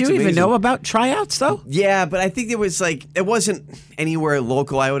watch it. Did you even know about tryouts, though? Yeah, but I think there was it wasn't anywhere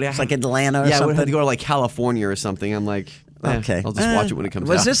local. I would have. It's like Atlanta or something? Yeah, I would have to go to California or something. I'm like, okay. I'll just watch it when it comes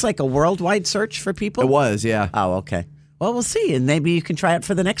out. Was this like a worldwide search for people? It was, yeah. Oh, okay. Well, we'll see, and maybe you can try it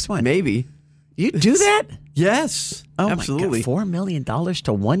for the next one. Maybe. You do that? Yes. Oh, absolutely. My God, $4 million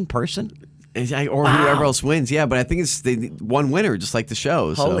to one person? Or whoever else wins, yeah. But I think it's one winner, just like the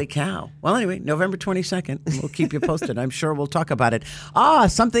show. Holy cow. Well, anyway, November 22nd. We'll keep you posted. I'm sure we'll talk about it.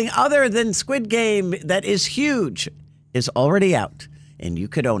 Something other than Squid Game that is huge is already out, and you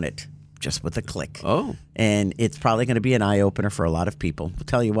could own it just with a click. Oh. And it's probably going to be an eye-opener for a lot of people. We'll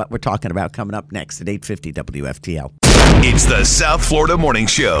tell you what we're talking about coming up next at 8:50 WFTL. It's the South Florida Morning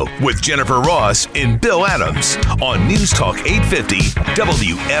Show with Jennifer Ross and Bill Adams on News Talk 850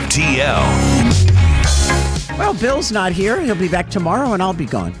 WFTL. Well, Bill's not here. He'll be back tomorrow, and I'll be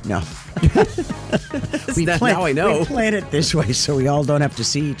gone. No. Now I know. We plan it this way so we all don't have to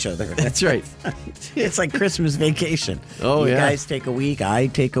see each other. That's right. It's like Christmas vacation. Oh, you yeah. guys take a week, I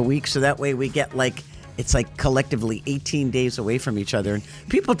take a week, so that way we get it's like collectively 18 days away from each other. And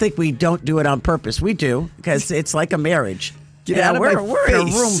people think we don't do it on purpose. We do, because it's like a marriage. Get out of we're my in a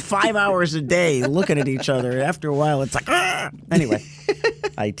face. room 5 hours a day looking at each other. After a while, it's like, Anyway,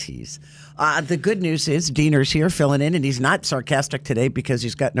 I tease. The good news is Diener's here filling in, and he's not sarcastic today because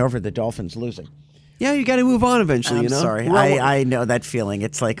he's gotten over the Dolphins losing. Yeah, you got to move on eventually, I'm sorry. I know that feeling.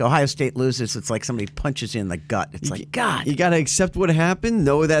 It's like Ohio State loses. It's like somebody punches you in the gut. It's like, God. You got to accept what happened,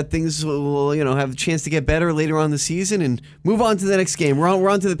 know that things will, have a chance to get better later on in the season, and move on to the next game. We're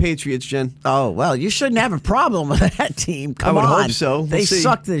on to the Patriots, Jen. Oh, well, you shouldn't have a problem with that team. Come on. I would hope so. We'll they see.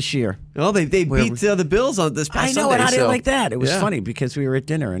 suck this year. Well, they beat the Bills on this past Sunday. I know, and I didn't like that. It was yeah. funny because we were at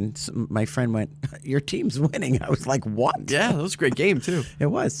dinner, and my friend went, your team's winning. I was like, what? Yeah, that was a great game, too. It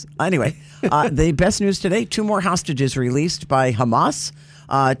was. Anyway, the best news today, 2 more hostages released by Hamas.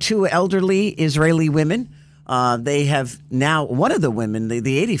 2 elderly Israeli women. They have now, one of the women, the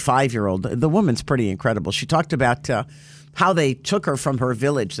 85-year-old, the woman's pretty incredible. She talked about how they took her from her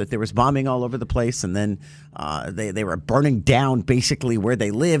village, that there was bombing all over the place, and then they were burning down basically where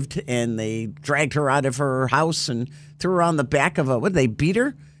they lived, and they dragged her out of her house and threw her on the back of they beat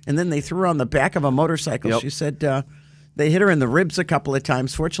her? And then they threw her on the back of a motorcycle. Yep. She said they hit her in the ribs a couple of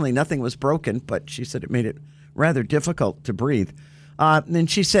times. Fortunately, nothing was broken, but she said it made it rather difficult to breathe. And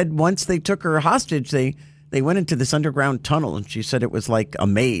she said once they took her hostage, they went into this underground tunnel, and she said it was like a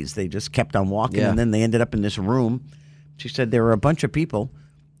maze. They just kept on walking, and then they ended up in this room. She said there were a bunch of people.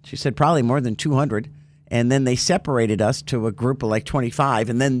 She said probably more than 200. And then they separated us to a group of like 25,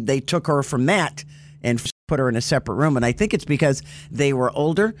 and then they took her from that and put her in a separate room. And I think it's because they were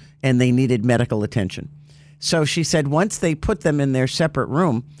older and they needed medical attention. So she said once they put them in their separate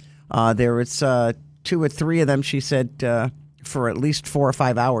room, there was 2 or 3 of them, she said, for at least 4 or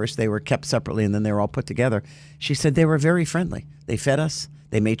 5 hours, they were kept separately, and then they were all put together. She said they were very friendly. They fed us.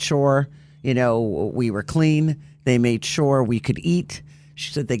 They made sure, we were clean. They made sure we could eat.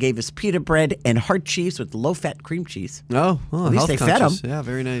 She said they gave us pita bread and hard cheese with low-fat cream cheese. Oh, at least they fed them. Yeah,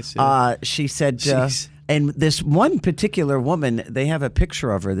 very nice. Yeah. She said, and this one particular woman, they have a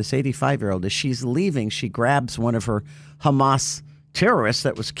picture of her, this 85-year-old. As she's leaving, she grabs one of her Hamas terrorists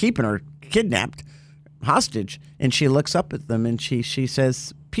that was keeping her kidnapped, hostage, and she looks up at them and she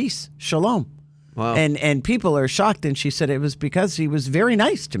says, peace, shalom. Wow. And people are shocked, and she said it was because he was very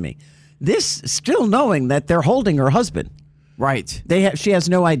nice to me. This still knowing that they're holding her husband. Right. She has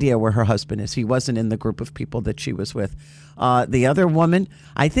no idea where her husband is. He wasn't in the group of people that she was with. The other woman,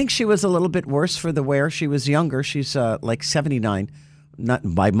 I think she was a little bit worse for the wear. She was younger. She's like 79, not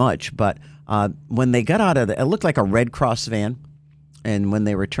by much. But when they got out of it looked like a Red Cross van. And when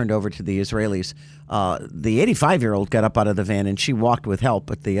they were turned over to the Israelis, the 85-year-old got up out of the van and she walked with help,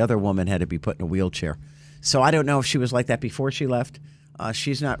 but the other woman had to be put in a wheelchair. So I don't know if she was like that before she left.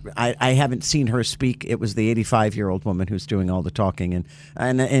 She's not. I haven't seen her speak. It was the 85-year-old woman who's doing all the talking,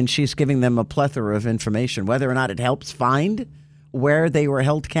 and she's giving them a plethora of information. Whether or not it helps find where they were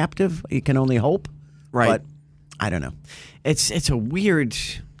held captive, you can only hope. Right. But I don't know. It's a weird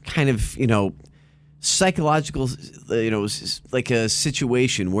kind of psychological like a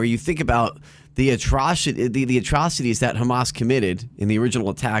situation where you think about the atrocities that Hamas committed in the original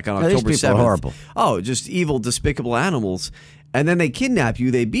attack on October 7th. These people are horrible. Oh, just evil, despicable animals. And then they kidnap you,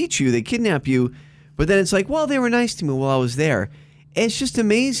 they beat you, they kidnap you, but then it's like, well, they were nice to me while I was there. it's just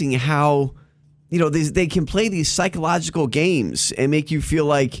amazing how, they can play these psychological games and make you feel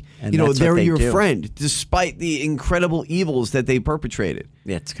like, And that's what they're they your do. friend, despite the incredible evils that they perpetrated.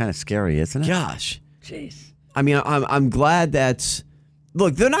 Yeah, it's kind of scary, isn't it? Gosh. Jeez. I mean, I'm glad that.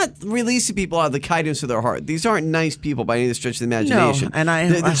 Look, they're not releasing people out of the kindness of their heart. These aren't nice people by any stretch of the imagination. No,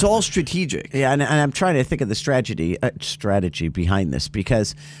 and it's all strategic. Yeah, and I'm trying to think of the strategy behind this,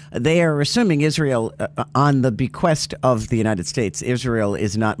 because they are assuming Israel, on the bequest of the United States, Israel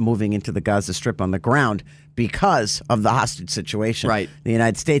is not moving into the Gaza Strip on the ground because of the hostage situation. Right. The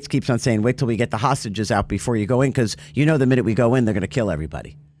United States keeps on saying, wait till we get the hostages out before you go in, because the minute we go in, they're going to kill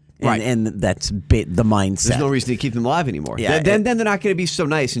everybody. Right. And that's the mindset. There's no reason to keep them alive anymore. Yeah, then they're not going to be so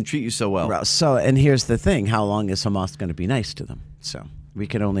nice and treat you so well. Well, so, and here's the thing. How long is Hamas going to be nice to them? So we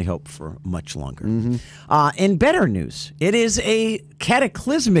can only hope for much longer. In better news, it is a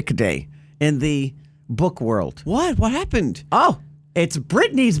cataclysmic day in the book world. What? What happened? Oh, it's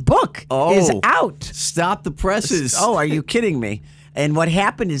Britney's book is out. Stop the presses. Oh, are you kidding me? And what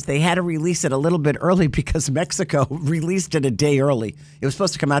happened is they had to release it a little bit early because Mexico released it a day early. It was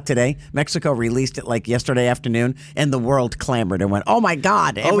supposed to come out today. Mexico released it like yesterday afternoon, and the world clamored and went, oh, my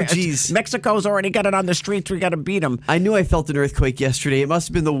God. Oh, geez. Mexico's already got it on the streets. We got to beat them. I knew I felt an earthquake yesterday. It must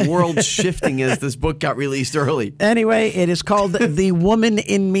have been the world shifting as this book got released early. Anyway, it is called The Woman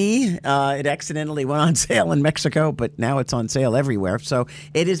in Me. It accidentally went on sale in Mexico, but now it's on sale everywhere. So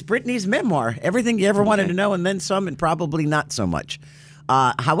it is Britney's memoir. Everything you ever wanted to know, and then some, and probably not so much.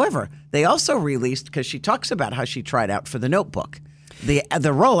 However, they also released, because she talks about how she tried out for The Notebook.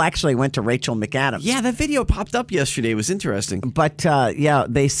 The role actually went to Rachel McAdams. Yeah, that video popped up yesterday. It was interesting. But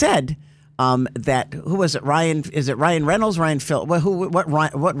they said that, who was it? Ryan? Is it Ryan Reynolds? Ryan Phil? What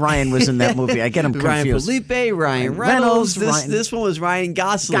Ryan was in that movie? I get him confused. Ryan Felipe, Ryan Reynolds. This one was Ryan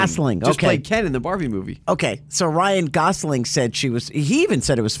Gosling. Just played Ken in the Barbie movie. Okay, so Ryan Gosling said he even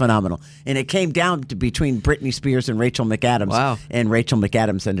said it was phenomenal. And it came down to between Britney Spears and Rachel McAdams. Wow. And Rachel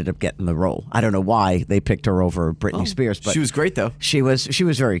McAdams ended up getting the role. I don't know why they picked her over Britney Spears, but she was great though. She was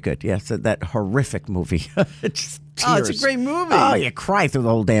very good. Yes, that horrific movie. Just Oh, it's tears. a great movie. Oh, you cry through the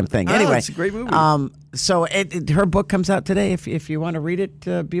whole damn thing. Anyway, it's a great movie. So her book comes out today. If you want to read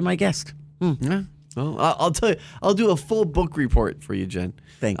it, be my guest. Yeah. Well, I'll tell you. I'll do a full book report for you, Jen.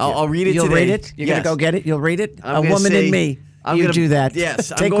 Thank you. I'll read it You'll today. read it? You're going to go get it? You'll read it? A Woman in Me. Do that.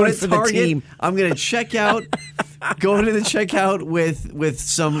 Yes, I'm Take going one to for Target. the team. I'm going to check out. Go to the checkout with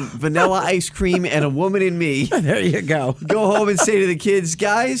some vanilla ice cream and A Woman in Me. There you go. Go home and say to the kids,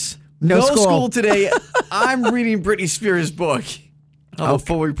 guys, No school school today. I'm reading Britney Spears' book. I'll have a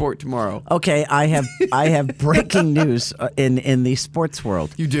full report tomorrow. Okay, I have breaking news in the sports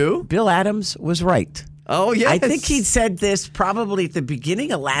world. You do? Bill Adams was right. Oh, yes. I think he said this probably at the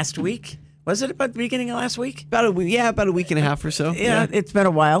beginning of last week. Was it about the beginning of last week? About a week and a half or so. Yeah, it's been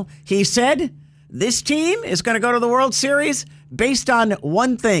a while. He said this team is going to go to the World Series based on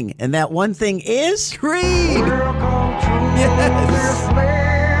one thing, and that one thing is Creed.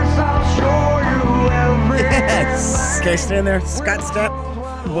 Yes. Okay, stand there, Scott Stepp.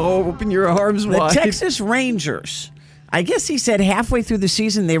 Whoa, open your arms The wide. Texas Rangers, I guess he said halfway through the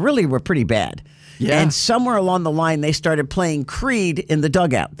season, they really were pretty bad. Yeah. And somewhere along the line, they started playing Creed in the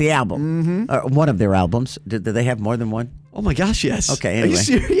dugout, the album. One of their albums. Did they have more than one? Oh my gosh, yes. Okay, Are you anyway.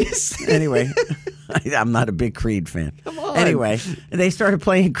 serious? Anyway, I'm not a big Creed fan. Come on. Anyway, they started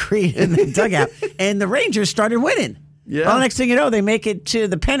playing Creed in the dugout, and the Rangers started winning. Yeah. Well, next thing you know, they make it to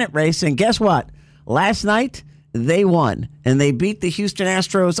the pennant race, and guess what? Last night, they won, and they beat the Houston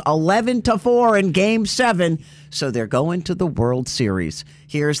Astros 11-4 in Game 7, so they're going to the World Series.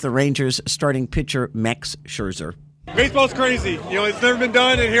 Here's the Rangers starting pitcher, Max Scherzer. Baseball's crazy. You know, it's never been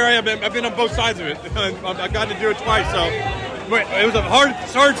done, and here I am. I've been on both sides of it. I've gotten to do it twice, so but it was a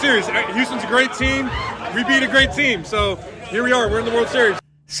hard series. Houston's a great team. We beat a great team, so here we are. We're in the World Series.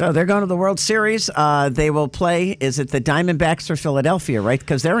 So they're going to the World Series. They will play, is it the Diamondbacks or Philadelphia, right?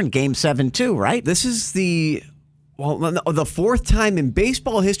 Because they're in Game 7 too, right? This is the fourth time in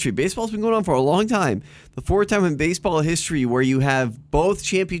baseball history. Baseball's been going on for a long time. The fourth time in baseball history where you have both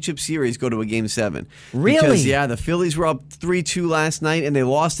championship series go to a Game 7. Really? Because, yeah, the Phillies were up 3-2 last night, and they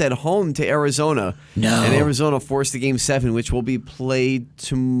lost at home to Arizona. No. And Arizona forced the Game 7, which will be played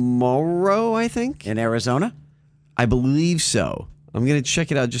tomorrow, I think. In Arizona? I believe so. I'm going to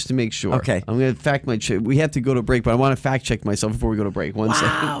check it out just to make sure. Okay. I'm going to fact my check. We have to go to break, but I want to fact check myself before we go to break. One second.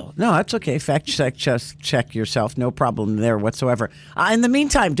 Wow. No, that's okay. Fact check, just check yourself. No problem there whatsoever. In the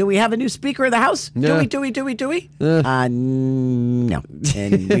meantime, do we have a new Speaker of the House? No. Do we? No.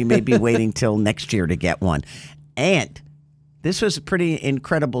 And we may be waiting till next year to get one. And this was a pretty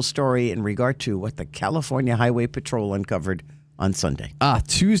incredible story in regard to what the California Highway Patrol uncovered on Sunday.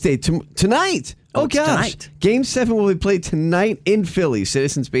 Tuesday, tonight. Oh, Oh, it's gosh. tonight. Game 7 will be played tonight in Philly,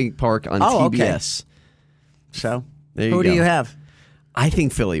 Citizens Bank Park on TBS. Okay. So, There you who do go. you have? I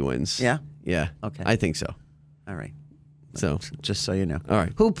think Philly wins. Yeah? Yeah. Okay. I think so. All right. So, Just so you know. all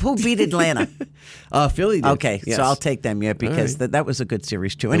right. Who beat Atlanta? Philly did. Okay, Yes. so I'll take them, because right. that was a good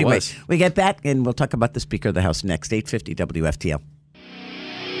series, too. Anyway, was. we get that, and we'll talk about the Speaker of the House next, 8:50 WFTL.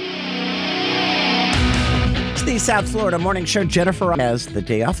 It's the South Florida Morning Show. Jennifer has the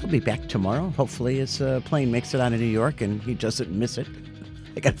day off. He'll be back tomorrow. Hopefully his plane makes it out of New York, and he doesn't miss it.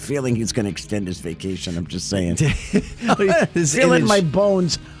 I got a feeling he's going to extend his vacation. I'm just saying. This Feel in image- my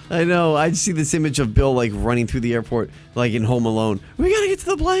bones. I know. I see this image of Bill like running through the airport, like in Home Alone. We gotta get to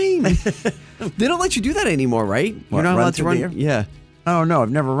the plane. They don't let you do that anymore, right? What, You're not run allowed to through run. the air? Yeah. Oh, no, I've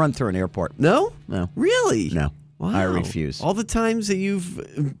never run through an airport. No. No. Really? No. Wow. I refuse. All the times that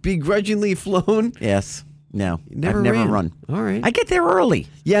you've begrudgingly flown. Yes. No. Never I've never ran. run. All right. I get there early.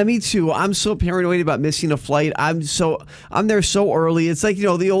 Yeah, me too. I'm so paranoid about missing a flight. I'm there so early. It's like,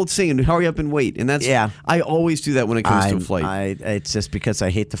 the old saying, hurry up and wait. And that's, Yeah. I always do that when it comes to a flight. It's just because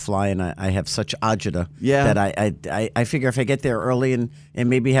I hate to fly, and I have such agita Yeah. that I figure if I get there early and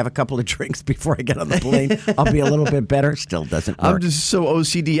maybe have a couple of drinks before I get on the plane, I'll be a little bit better. Still doesn't work. I'm just so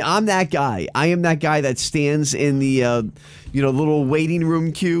OCD. I'm that guy. I am that guy that stands in the little waiting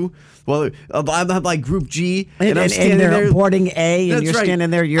room queue. Well, I'm like Group G, and I'm standing they're there boarding A, and That's you're right.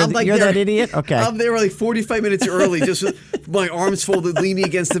 standing there. You're I'm like that there- idiot. Okay. I'm there like 45 minutes early, just with my arms folded, leaning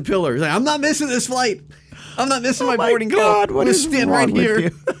against the pillar. Like, I'm not missing this flight. I'm not missing my boarding God, call. what I'm is gonna stand wrong right with here.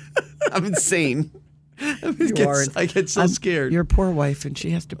 you? I'm insane. I get so I'm- scared. Your poor wife, and she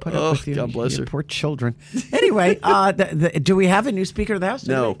has to put Oh, up with you. God bless your her. Poor children. Anyway, do we have a new Speaker of the House?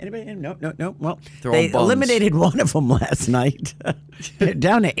 No. Anybody? No. Well, They're they all bums. eliminated one of them last night. They're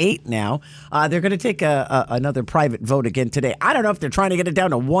down to 8 now. They're going to take another private vote again today. I don't know if they're trying to get it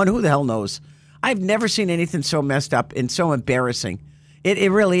down to 1. Who the hell knows? I've never seen anything so messed up and so embarrassing.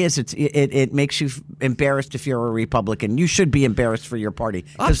 It really is. It makes you embarrassed if you're a Republican. You should be embarrassed for your party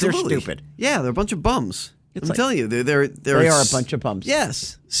because they're Absolutely. stupid. Yeah, they're a bunch of bums. I'm like- telling you, they are a bunch of bums.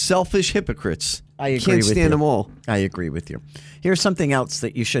 Yes, selfish hypocrites. I agree Can't with stand you. them all. I agree with you. Here's something else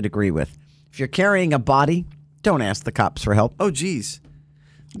that you should agree with. If you're carrying a body, don't ask the cops for help. Oh, geez.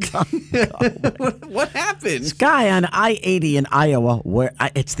 What happened? This guy on I-80 in Iowa, where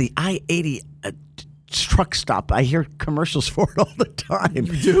it's the I-80 truck stop. I hear commercials for it all the time. You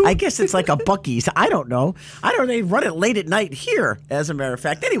do? I guess it's like a Buc-ee's. I don't know. They run it late at night here, as a matter of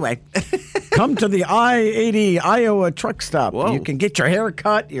fact. Anyway, come to the I-80 Iowa truck stop. Whoa. You can get your hair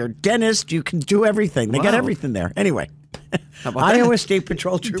cut, your dentist. You can do everything. They got Wow. everything there. Anyway, How about Iowa that? State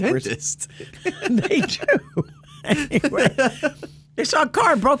Patrol troopers. Dentist. They do. Anyway, they saw a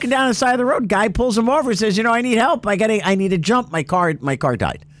car broken down on the side of the road. Guy pulls him over and says, I need help. I need to jump. My car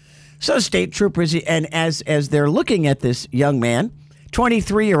died. So state troopers, and as they're looking at this young man,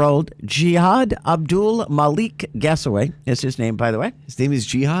 23-year-old Jihad Abdul Malik Gassaway is his name, by the way. His name is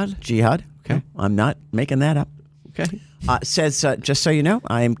Jihad? Jihad. Okay. I'm not making that up. Okay. Says, just so you know,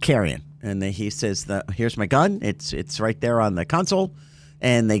 I am carrying. And he says, here's my gun. It's right there on the console.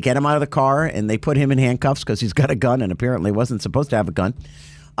 And they get him out of the car, and they put him in handcuffs because he's got a gun and apparently wasn't supposed to have a gun.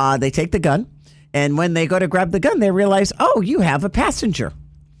 They take the gun, and when they go to grab the gun, they realize, oh, you have a passenger.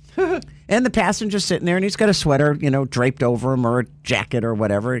 And the passenger's sitting there, and he's got a sweater, draped over him, or a jacket or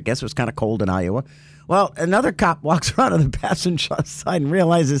whatever. I guess it was kind of cold in Iowa. Well, another cop walks around on the passenger side and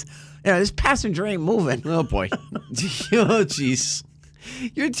realizes, this passenger ain't moving. Oh, boy. Oh, jeez.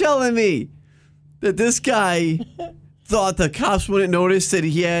 You're telling me that this guy thought the cops wouldn't notice that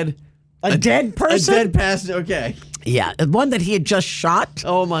he had A dead person? A dead passenger. Okay. Yeah, one that he had just shot.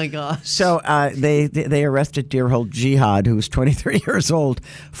 Oh, my gosh. So they arrested dear old Jihad, who's 23 years old,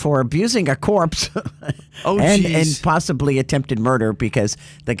 for abusing a corpse Oh, and jeez. possibly attempted murder because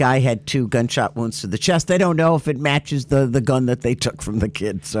the guy had 2 gunshot wounds to the chest. They don't know if it matches the gun that they took from the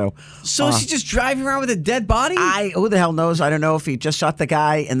kid. So is he just driving around with a dead body? who the hell knows? I don't know if he just shot the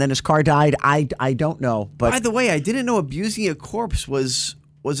guy and then his car died. I don't know. But By the way, I didn't know abusing a corpse was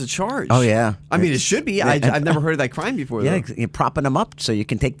a charge. Oh, yeah. I mean, it should be. I've never heard of that crime before, yeah, though. you're propping them up so you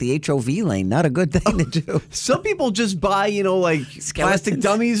can take the HOV lane. Not a good thing to do. Some people just buy, like plastic Skeletons.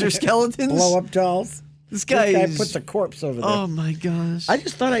 dummies or skeletons. Blow up dolls. This guy puts a corpse over there. Oh, my gosh. I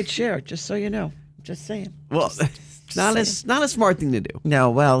just thought I'd share it, just so you know. Just saying. Well, not a smart thing to do.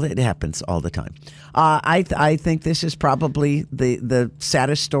 No, well, it happens all the time. I think this is probably the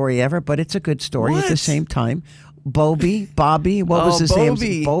saddest story ever, but it's a good story at the What? same time. Bobby, what was his name?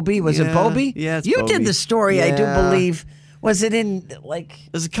 Bobby. Bobby, was it Yeah. Bobby? Yeah, it's you Bobby. did the story, I do Yeah. believe, Was it in like?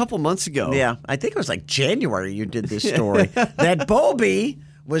 It was a couple months ago. Yeah, I think it was like January you did this story. That Bobby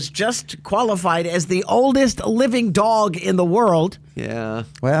was just qualified as the oldest living dog in the world. Yeah.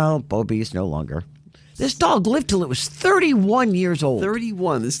 Well, Bobby's no longer. This dog lived till it was 31 years old.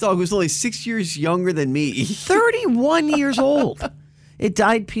 31. This dog was only 6 years younger than me. 31 years old. It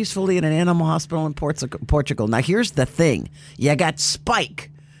died peacefully in an animal hospital in Portugal. Now, here's the thing. You got Spike.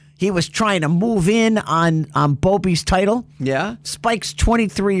 He was trying to move in on Bobby's title. Yeah? Spike's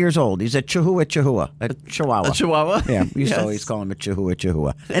 23 years old. He's a Chihuahua. A Chihuahua? Yeah, we used to always call him a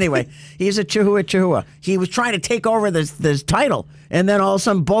Chihuahua. Anyway, he's a Chihuahua. He was trying to take over this title. And then all of a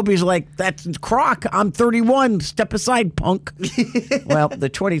sudden, Bobby's like, that's Croc. I'm 31. Step aside, punk. Well,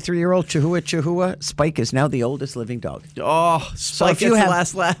 the 23-year-old Chihuahua, Spike, is now the oldest living dog. Oh, Spike gets the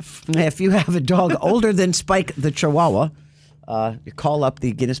last laugh. If you have a dog older than Spike the Chihuahua, you call up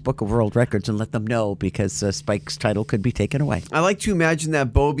the Guinness Book of World Records and let them know because Spike's title could be taken away. I like to imagine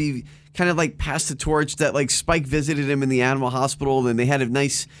that Bobby kind of like passed the torch, that like Spike visited him in the animal hospital and they had a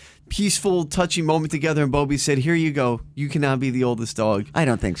nice, peaceful, touching moment together, and Bobby said, here you go. You can now be the oldest dog. I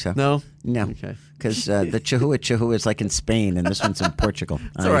don't think so. No? No. Okay. Because the Chihuahua is like in Spain and this one's in Portugal.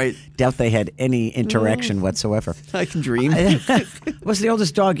 That's all right. Doubt they had any interaction whatsoever. I can dream. What's the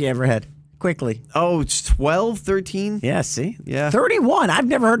oldest dog you ever had? Quickly. Oh, it's 12, 13? Yeah, see? Yeah. 31. I've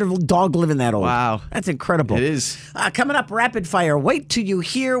never heard of a dog living that old. Wow. That's incredible. It is. Coming up, rapid fire. Wait till you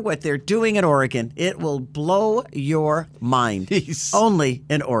hear what they're doing in Oregon. It will blow your mind. Jeez. Only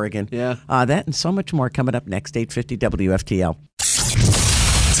in Oregon. Yeah. That and so much more coming up next, 8:50 WFTL.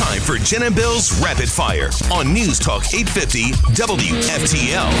 Time for Jen and Bill's Rapid Fire on News Talk 850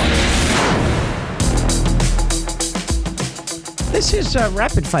 WFTL. This is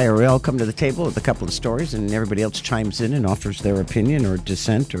Rapid Fire. We all come to the table with a couple of stories, and everybody else chimes in and offers their opinion or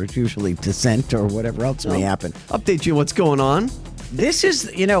dissent, or it's usually dissent or whatever else may happen. Update you on what's going on. This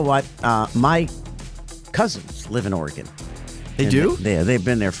is, you know what? My cousins live in Oregon. They do? They've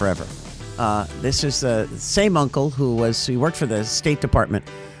been there forever. This is the same uncle who worked for the State Department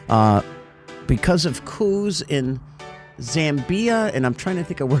because of coups in Zambia, and I'm trying to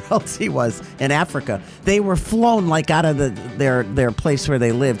think of where else he was, in Africa. They were flown like out of their place where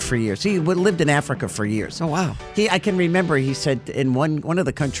they lived for years. He lived in Africa for years. Oh, wow. I can remember he said in one of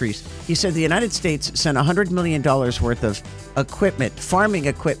the countries, he said the United States sent $100 million worth of equipment, farming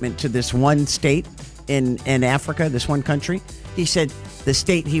equipment, to this one state in Africa, this one country. He said the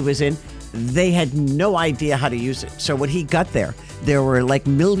state he was in, they had no idea how to use it. So when he got there were like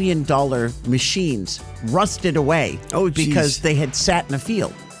 $1 million machines rusted away because they had sat in a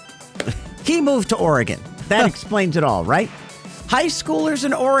field. He moved to Oregon. That explains it all, right? High schoolers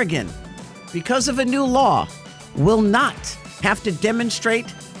in Oregon, because of a new law, will not have to demonstrate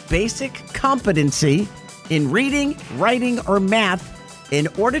basic competency in reading, writing, or math in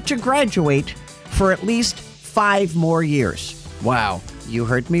order to graduate for at least 5 more years. Wow. You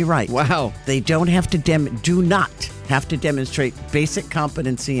heard me right. Wow. They don't have to do not have to demonstrate basic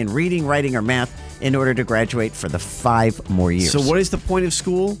competency in reading, writing, or math in order to graduate for the 5 more years. So what is the point of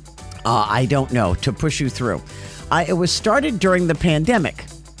school? I don't know. To push you through. It was started during the pandemic,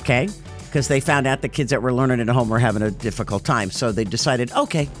 okay? Because they found out the kids that were learning at home were having a difficult time. So they decided,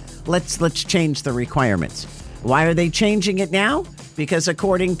 okay, let's change the requirements. Why are they changing it now? Because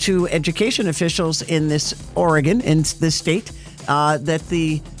according to education officials in this Oregon, in this state, that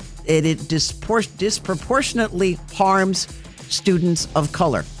it disproportionately harms students of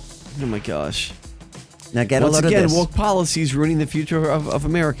color. Oh my gosh. Now get Once a load again, of this. woke policies ruining the future of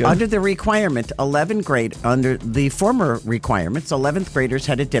America. Under the requirement, under the former requirements, 11th graders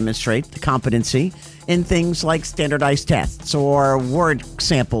had to demonstrate the competency in things like standardized tests or word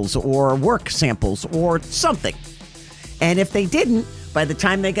samples or work samples or something. And if they didn't, by the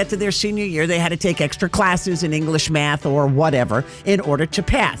time they got to their senior year, they had to take extra classes in English, math, or whatever in order to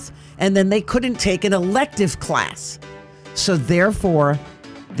pass. And then they couldn't take an elective class. So therefore,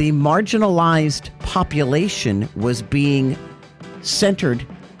 the marginalized population was being centered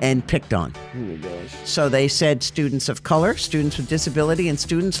and picked on. Oh my gosh. So they said students of color, students with disability, and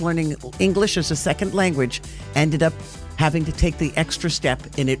students learning English as a second language ended up having to take the extra step,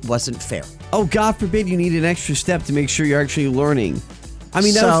 and it wasn't fair. Oh, God forbid you need an extra step to make sure you're actually learning. I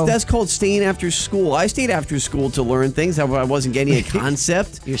mean, that's called staying after school. I stayed after school to learn things. I wasn't getting a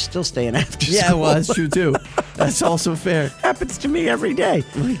concept. You're still staying after school. Yeah, well, that's true, too. That's also fair. Happens to me every day.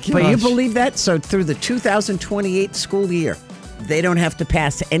 Oh my gosh. But you believe that? So through the 2028 school year, they don't have to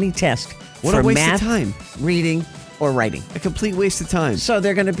pass any test What for a waste math, of time. reading, or writing. A complete waste of time. So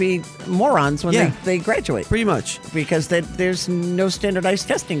they're going to be morons when they graduate. Pretty much. Because there's no standardized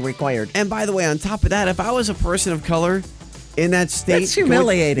testing required. And by the way, on top of that, if I was a person of color, in that state. That's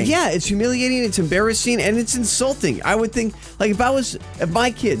humiliating. Yeah, it's humiliating, it's embarrassing, and it's insulting. I would think, like, if I was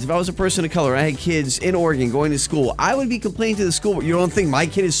a person of color, I had kids in Oregon going to school, I would be complaining to the school, you don't think my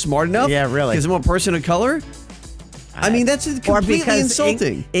kid is smart enough? Yeah, really. Because I'm a person of color? I mean, that's completely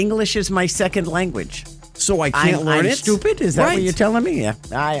insulting. English is my second language. So I can't learn I'm it? stupid? Is that Right. what you're telling me? Yeah.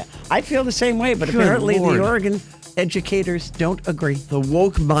 I feel the same way, but Good apparently Lord. the Oregon educators don't agree. The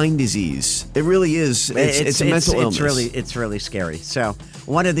woke mind disease. It really is. It's a mental illness. It's really scary. So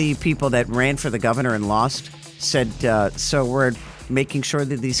one of the people that ran for the governor and lost said, so we're making sure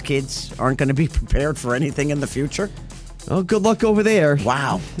that these kids aren't going to be prepared for anything in the future? Oh, good luck over there.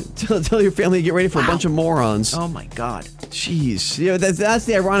 Wow. Tell your family to get ready for a bunch of morons. Oh, my God. Jeez. You know, that's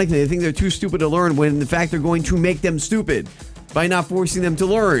the ironic thing. They think they're too stupid to learn when, in fact, they're going to make them stupid by not forcing them to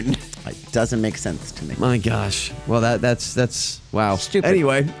learn. It doesn't make sense to me. My gosh. Well, that's wow. Stupid.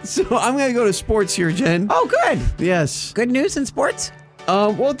 Anyway, so I'm going to go to sports here, Jen. Oh, good. Yes. Good news in sports?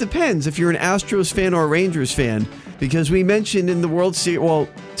 Well, it depends if you're an Astros fan or a Rangers fan, because we mentioned in the World Series, well,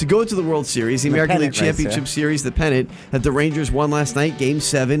 to go to the World Series, the American League pennant race, Championship yeah. Series, the pennant, that the Rangers won last night, Game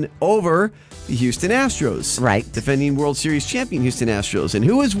 7, over the Houston Astros. Right. Defending World Series champion Houston Astros. And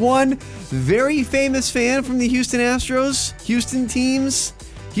who is one very famous fan from the Houston Astros? Houston teams?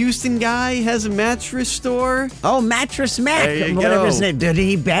 Houston guy has a mattress store. Oh, Mattress Mac. There you Whatever go. his name. Did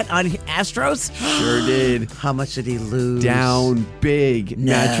he bet on Astros? Sure did. How much did he lose? Down big,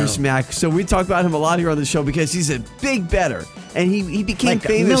 No. Mattress Mac. So we talk about him a lot here on the show because he's a big bettor. And he became Like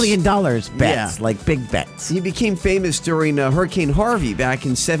famous. $1 million bets, Yeah. like big bets. He became famous during Hurricane Harvey back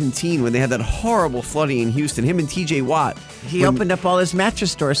in 2017 when they had that horrible flooding in Houston. Him and TJ Watt. He opened up all his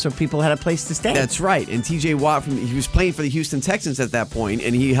mattress stores so people had a place to stay. That's right. And TJ Watt, he was playing for the Houston Texans at that point,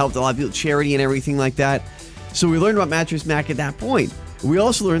 and he helped a lot of people, charity and everything like that. So we learned about Mattress Mac at that point. We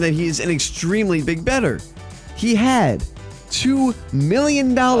also learned that he is an extremely big bettor. He had $2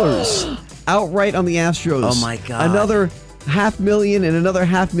 million outright on the Astros. Oh, my God. Another $500,000 and another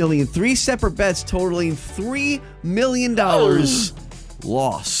 $500,000. 3 separate bets totaling $3 million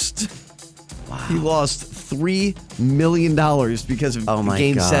lost. Wow. He lost $3 million because of Oh, my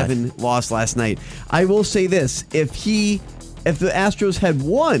Game God. 7 loss last night. I will say this. If the Astros had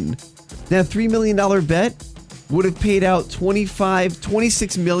won, that $3 million bet would have paid out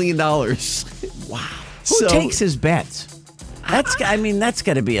 $26 million. Wow. Who takes his bets? That's got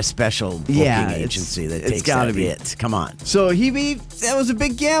to be a special booking agency that takes gotta that be. hit. Come on. So that was a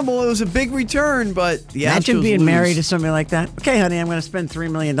big gamble. It was a big return, but the Imagine Astros being lose. married to somebody like that. Okay, honey, I'm going to spend $3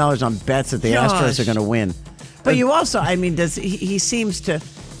 million on bets that the Astros are going to win. But you also, he seems to,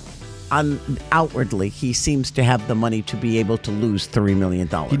 outwardly, he seems to have the money to be able to lose $3 million.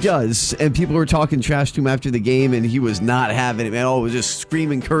 He does, and people were talking trash to him after the game, and he was not having it, man. Oh, was just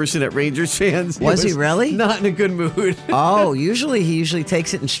screaming, cursing at Rangers fans. Was he really? Not in a good mood. Oh, he usually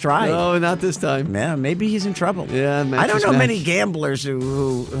takes it in stride. No, not this time. Yeah, maybe he's in trouble. Yeah, I don't Mattress know Mac. many gamblers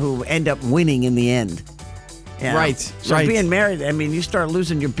who end up winning in the end. Yeah. Right, So right. being married, you start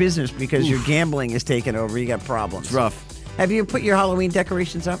losing your business because your gambling is taking over. You got problems. It's rough. Have you put your Halloween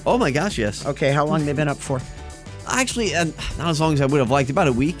decorations up? Oh, my gosh, yes. Okay, how long have they been up for? Actually, not as long as I would have liked. About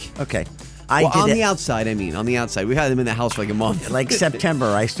a week. Okay. On the outside, on the outside. We had them in the house for like a month. Like September,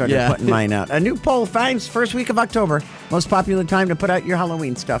 I started Yeah. putting mine out. A new poll finds first week of October, most popular time to put out your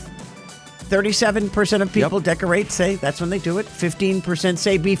Halloween stuff. 37% of people decorate, say that's when they do it. 15%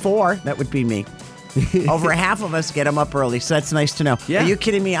 say before. That would be me. Over half of us get them up early, so that's nice to know. Yeah. Are you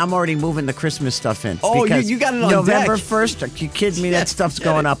kidding me? I'm already moving the Christmas stuff in. Oh, because you got it on November deck. 1st. Are you kidding me? That stuff's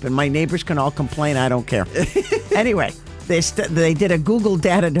going up, and my neighbors can all complain. I don't care. Anyway, they did a Google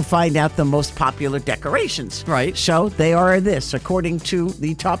data to find out the most popular decorations. Right. So they are this, according to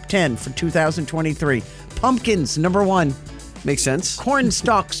the top 10 for 2023. Pumpkins, number 1. Makes sense. Corn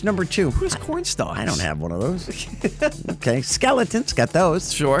stalks, number 2. Who's corn stalks? I don't have one of those. Okay. Skeletons, got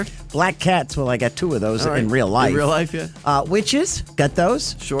those. Sure. Black cats, well, I got 2 of those All right. in real life. In real life, yeah. Witches, got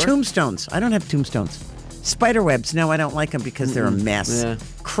those. Sure. Tombstones, I don't have tombstones. Spider webs, no, I don't like them because they're a mess. Yeah.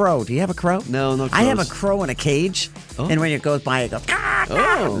 Crow, do you have a crow? No I have a crows. crow in a cage, and when it goes by, it goes, "Ah,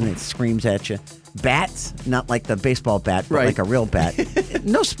 ah," and it screams at you. Bats, not like the baseball bat, but Right. like a real bat.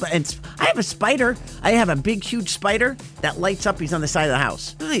 I have a spider. I have a big, huge spider that lights up. He's on the side of the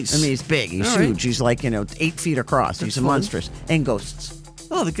house. Nice. He's big. He's All right. huge. He's like, 8 feet across. He's a fun. monstrous. And ghosts.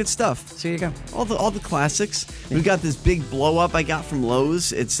 Oh, the good stuff. So you go. All the classics. We've got this big blow up I got from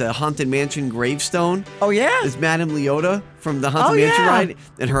Lowe's. It's a Haunted Mansion gravestone. Oh, yeah? It's Madame Leota from the Haunted Oh, Mansion yeah. ride,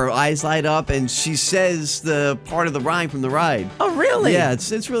 and her eyes light up, and she says the part of the rhyme from the ride. Oh, really? Yeah,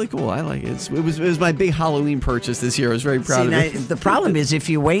 it's really cool. I like it. It was my big Halloween purchase this year. I was very proud of it. The problem is if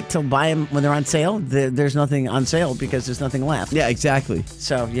you wait till buy them when they're on sale, there's nothing on sale because there's nothing left. Yeah, exactly.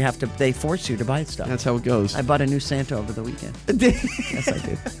 So you have to. They force you to buy stuff. That's how it goes. I bought a new Santa over the weekend. Yes, I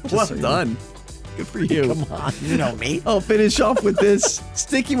did. Just Well so you know. done. Good for you. Come on, you know me. I'll finish off with this.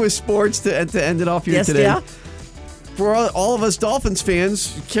 Sticking with sports to end it off here Yes, today. yeah. For all of us Dolphins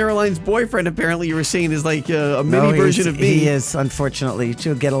fans, Caroline's boyfriend, apparently you were saying, is like a mini version of me. He is, unfortunately.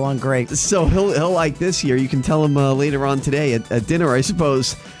 She'll get along great. So he'll like this here. You can tell him later on today at dinner, I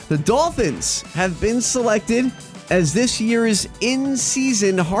suppose. The Dolphins have been selected as this year's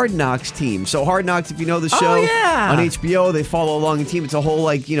in-season Hard Knocks team. So Hard Knocks, if you know the show yeah. on HBO, they follow along a team. It's a whole,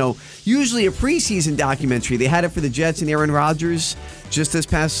 usually a preseason documentary. They had it for the Jets and Aaron Rodgers just this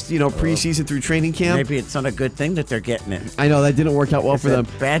past, preseason through training camp. Maybe it's not a good thing that they're getting it. I know that didn't work out well for them.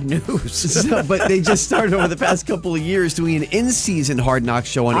 Bad news. So, but they just started over the past couple of years doing an in-season Hard Knocks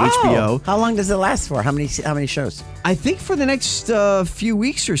show on HBO. How long does it last for? How many shows? I think for the next few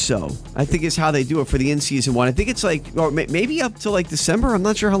weeks or so, I think is how they do it for the in-season one. I think it's or maybe up to December. I'm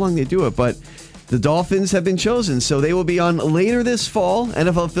not sure how long they do it, but the Dolphins have been chosen, so they will be on later this fall.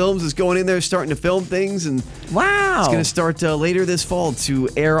 NFL Films is going in there, starting to film things, and Wow. it's going to start later this fall to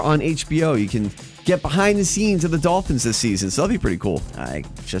air on HBO. You can get behind the scenes of the Dolphins this season, so that'll be pretty cool.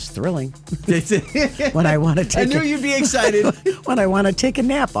 Just thrilling. When I want to take I knew you'd be excited. When I want to take a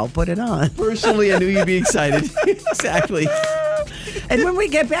nap, I'll put it on. Personally, I knew you'd be excited. Exactly. And when we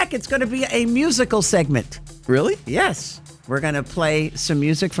get back, it's going to be a musical segment. Really? Yes. We're going to play some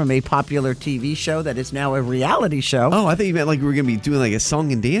music from a popular TV show that is now a reality show. Oh, I thought you meant we were going to be doing a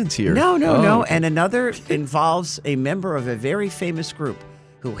song and dance here. No. Oh. And another involves a member of a very famous group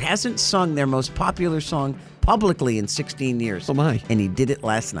who hasn't sung their most popular song publicly in 16 years. Oh, my. And he did it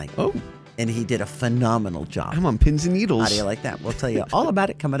last night. Oh. And he did a phenomenal job. I'm on pins and needles. How do you like that? We'll tell you all about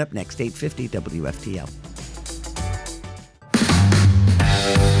it coming up next, 8:50 WFTL.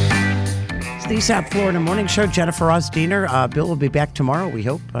 It's the South Florida Morning Show. Jennifer Osdiener. Bill will be back tomorrow, we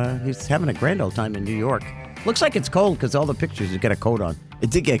hope. He's having a grand old time in New York. Looks like it's cold because all the pictures he's got a coat on. It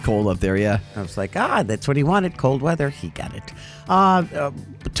did get cold up there, yeah. I was like, that's what he wanted, cold weather. He got it.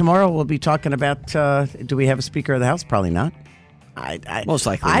 Tomorrow we'll be talking about, do we have a Speaker of the House? Probably not. Most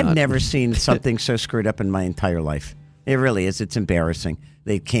likely I've not. never seen something so screwed up in my entire life. It really is. It's embarrassing.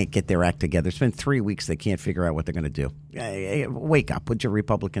 They can't get their act together. It's been 3 weeks. They can't figure out what they're going to do. Wake up, would you,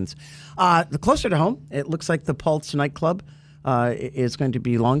 Republicans? The closer to home, it looks like the Pulse nightclub is going to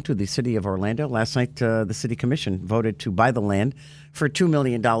belong to the city of Orlando. Last night, the city commission voted to buy the land for $2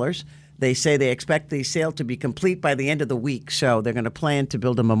 million. They say they expect the sale to be complete by the end of the week. So they're going to plan to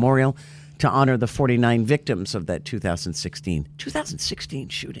build a memorial to honor the 49 victims of that 2016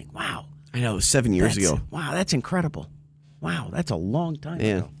 shooting. Wow. I know, 7 years ago. Wow, that's incredible. Wow, that's a long time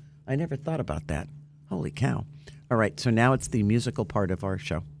ago. I never thought about that. Holy cow. All right, so now it's the musical part of our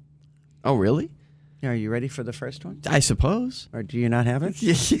show. Oh, really? Are you ready for the first one? I suppose. Or do you not have it?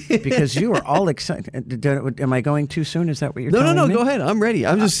 Because you are all excited. Am I going too soon? Is that what you're telling me? No, go ahead. I'm ready.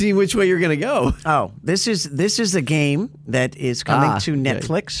 I'm just seeing which way you're going to go. Oh, this is a game that is coming to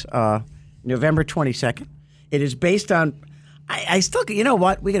Netflix November 22nd. It is based on... I still... You know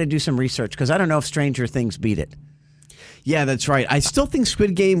what? We got to do some research because I don't know if Stranger Things beat it. Yeah, that's right. I still think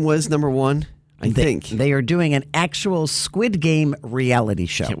Squid Game was number one. I think. They are doing an actual Squid Game reality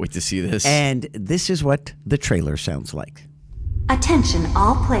show. Can't wait to see this. And this is what the trailer sounds like. Attention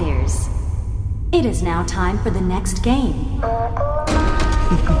all players. It is now time for the next game. Oh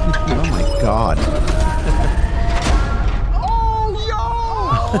my God.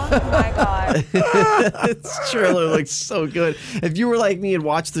 Oh my God. This trailer looks so good. If you were like me and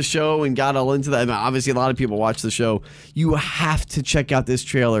watched the show and got all into that, I mean, obviously a lot of people watch the show, you have to check out this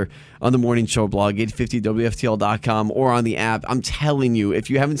trailer on the Morning Show blog, 850WFTL.com, or on the app. I'm telling you, if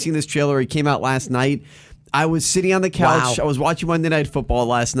you haven't seen this trailer, it came out last night. I was sitting on the couch. Wow. I was watching Monday Night Football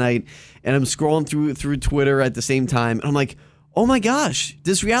last night, and I'm scrolling through Twitter at the same time, and I'm like, oh my gosh,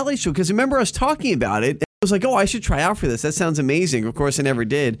 this reality show. Because remember us talking about it. I was like, oh, I should try out for this. That sounds amazing. Of course, I never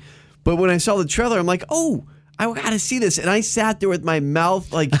did. But when I saw the trailer, I'm like, oh, I got to see this. And I sat there with my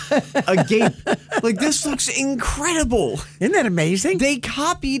mouth like agape. Like, this looks incredible. Isn't that amazing? They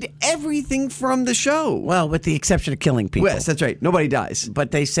copied everything from the show. Well, with the exception of killing people. Yes, that's right. Nobody dies.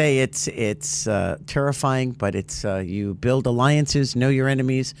 But they say it's terrifying, but it's you build alliances, know your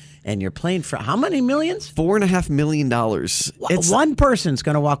enemies, and you're playing for how many millions? $4.5 million. One person's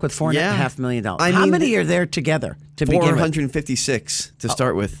going to walk with $4.5 million. How many are there together to begin with? 456 to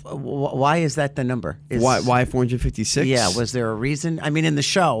start with. Why is that the number? Why 456. Yeah, was there a reason? I mean, in the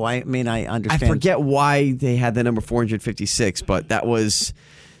show, I understand. I forget why they had the number 456, but that was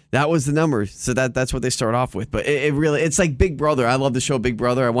the number. So that's what they start off with. But it's like Big Brother. I love the show Big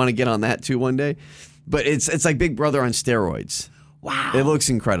Brother. I want to get on that too one day. But it's like Big Brother on steroids. Wow. It looks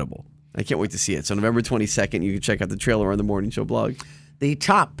incredible. I can't wait to see it. So November 22nd, you can check out the trailer on the Morning Show blog. The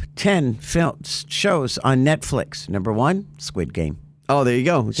top 10 shows on Netflix. Number 1, Squid Game. Oh, there you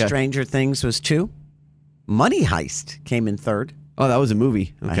go. Okay. Stranger Things was 2. Money Heist came in 3rd. Oh, that was a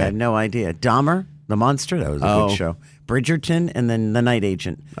movie. Okay. I had no idea. Dahmer, the Monster, that was a good show. Bridgerton, and then The Night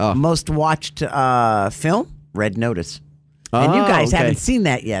Agent. Oh. Most watched film, Red Notice. And you guys haven't seen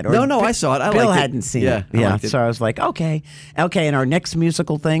that yet. Or No, I saw it. Bill liked it. hadn't seen Yeah, it. I liked it. So I was like, okay. And our next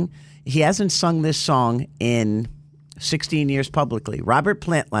musical thing, he hasn't sung this song in 16 years publicly. Robert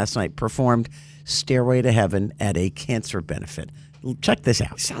Plant last night performed Stairway to Heaven at a cancer benefit. Check this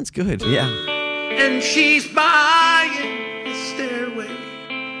out. Sounds good. Yeah. And she's buying the stairway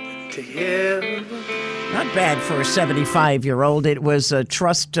to heaven. Not bad for a 75-year-old. It was a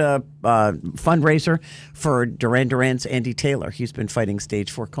trust fundraiser for Duran Duran's Andy Taylor. He's been fighting stage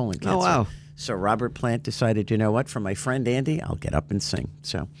 4 colon cancer. Oh, wow. So Robert Plant decided, you know what, for my friend Andy, I'll get up and sing.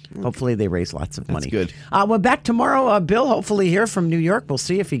 So hopefully they raise lots of money. That's good. We're back tomorrow. Bill, hopefully here from New York. We'll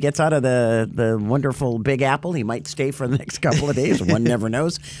see if he gets out of the wonderful Big Apple. He might stay for the next couple of days. One never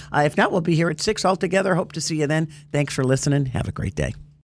knows. If not, we'll be here at 6 altogether. Hope to see you then. Thanks for listening. Have a great day.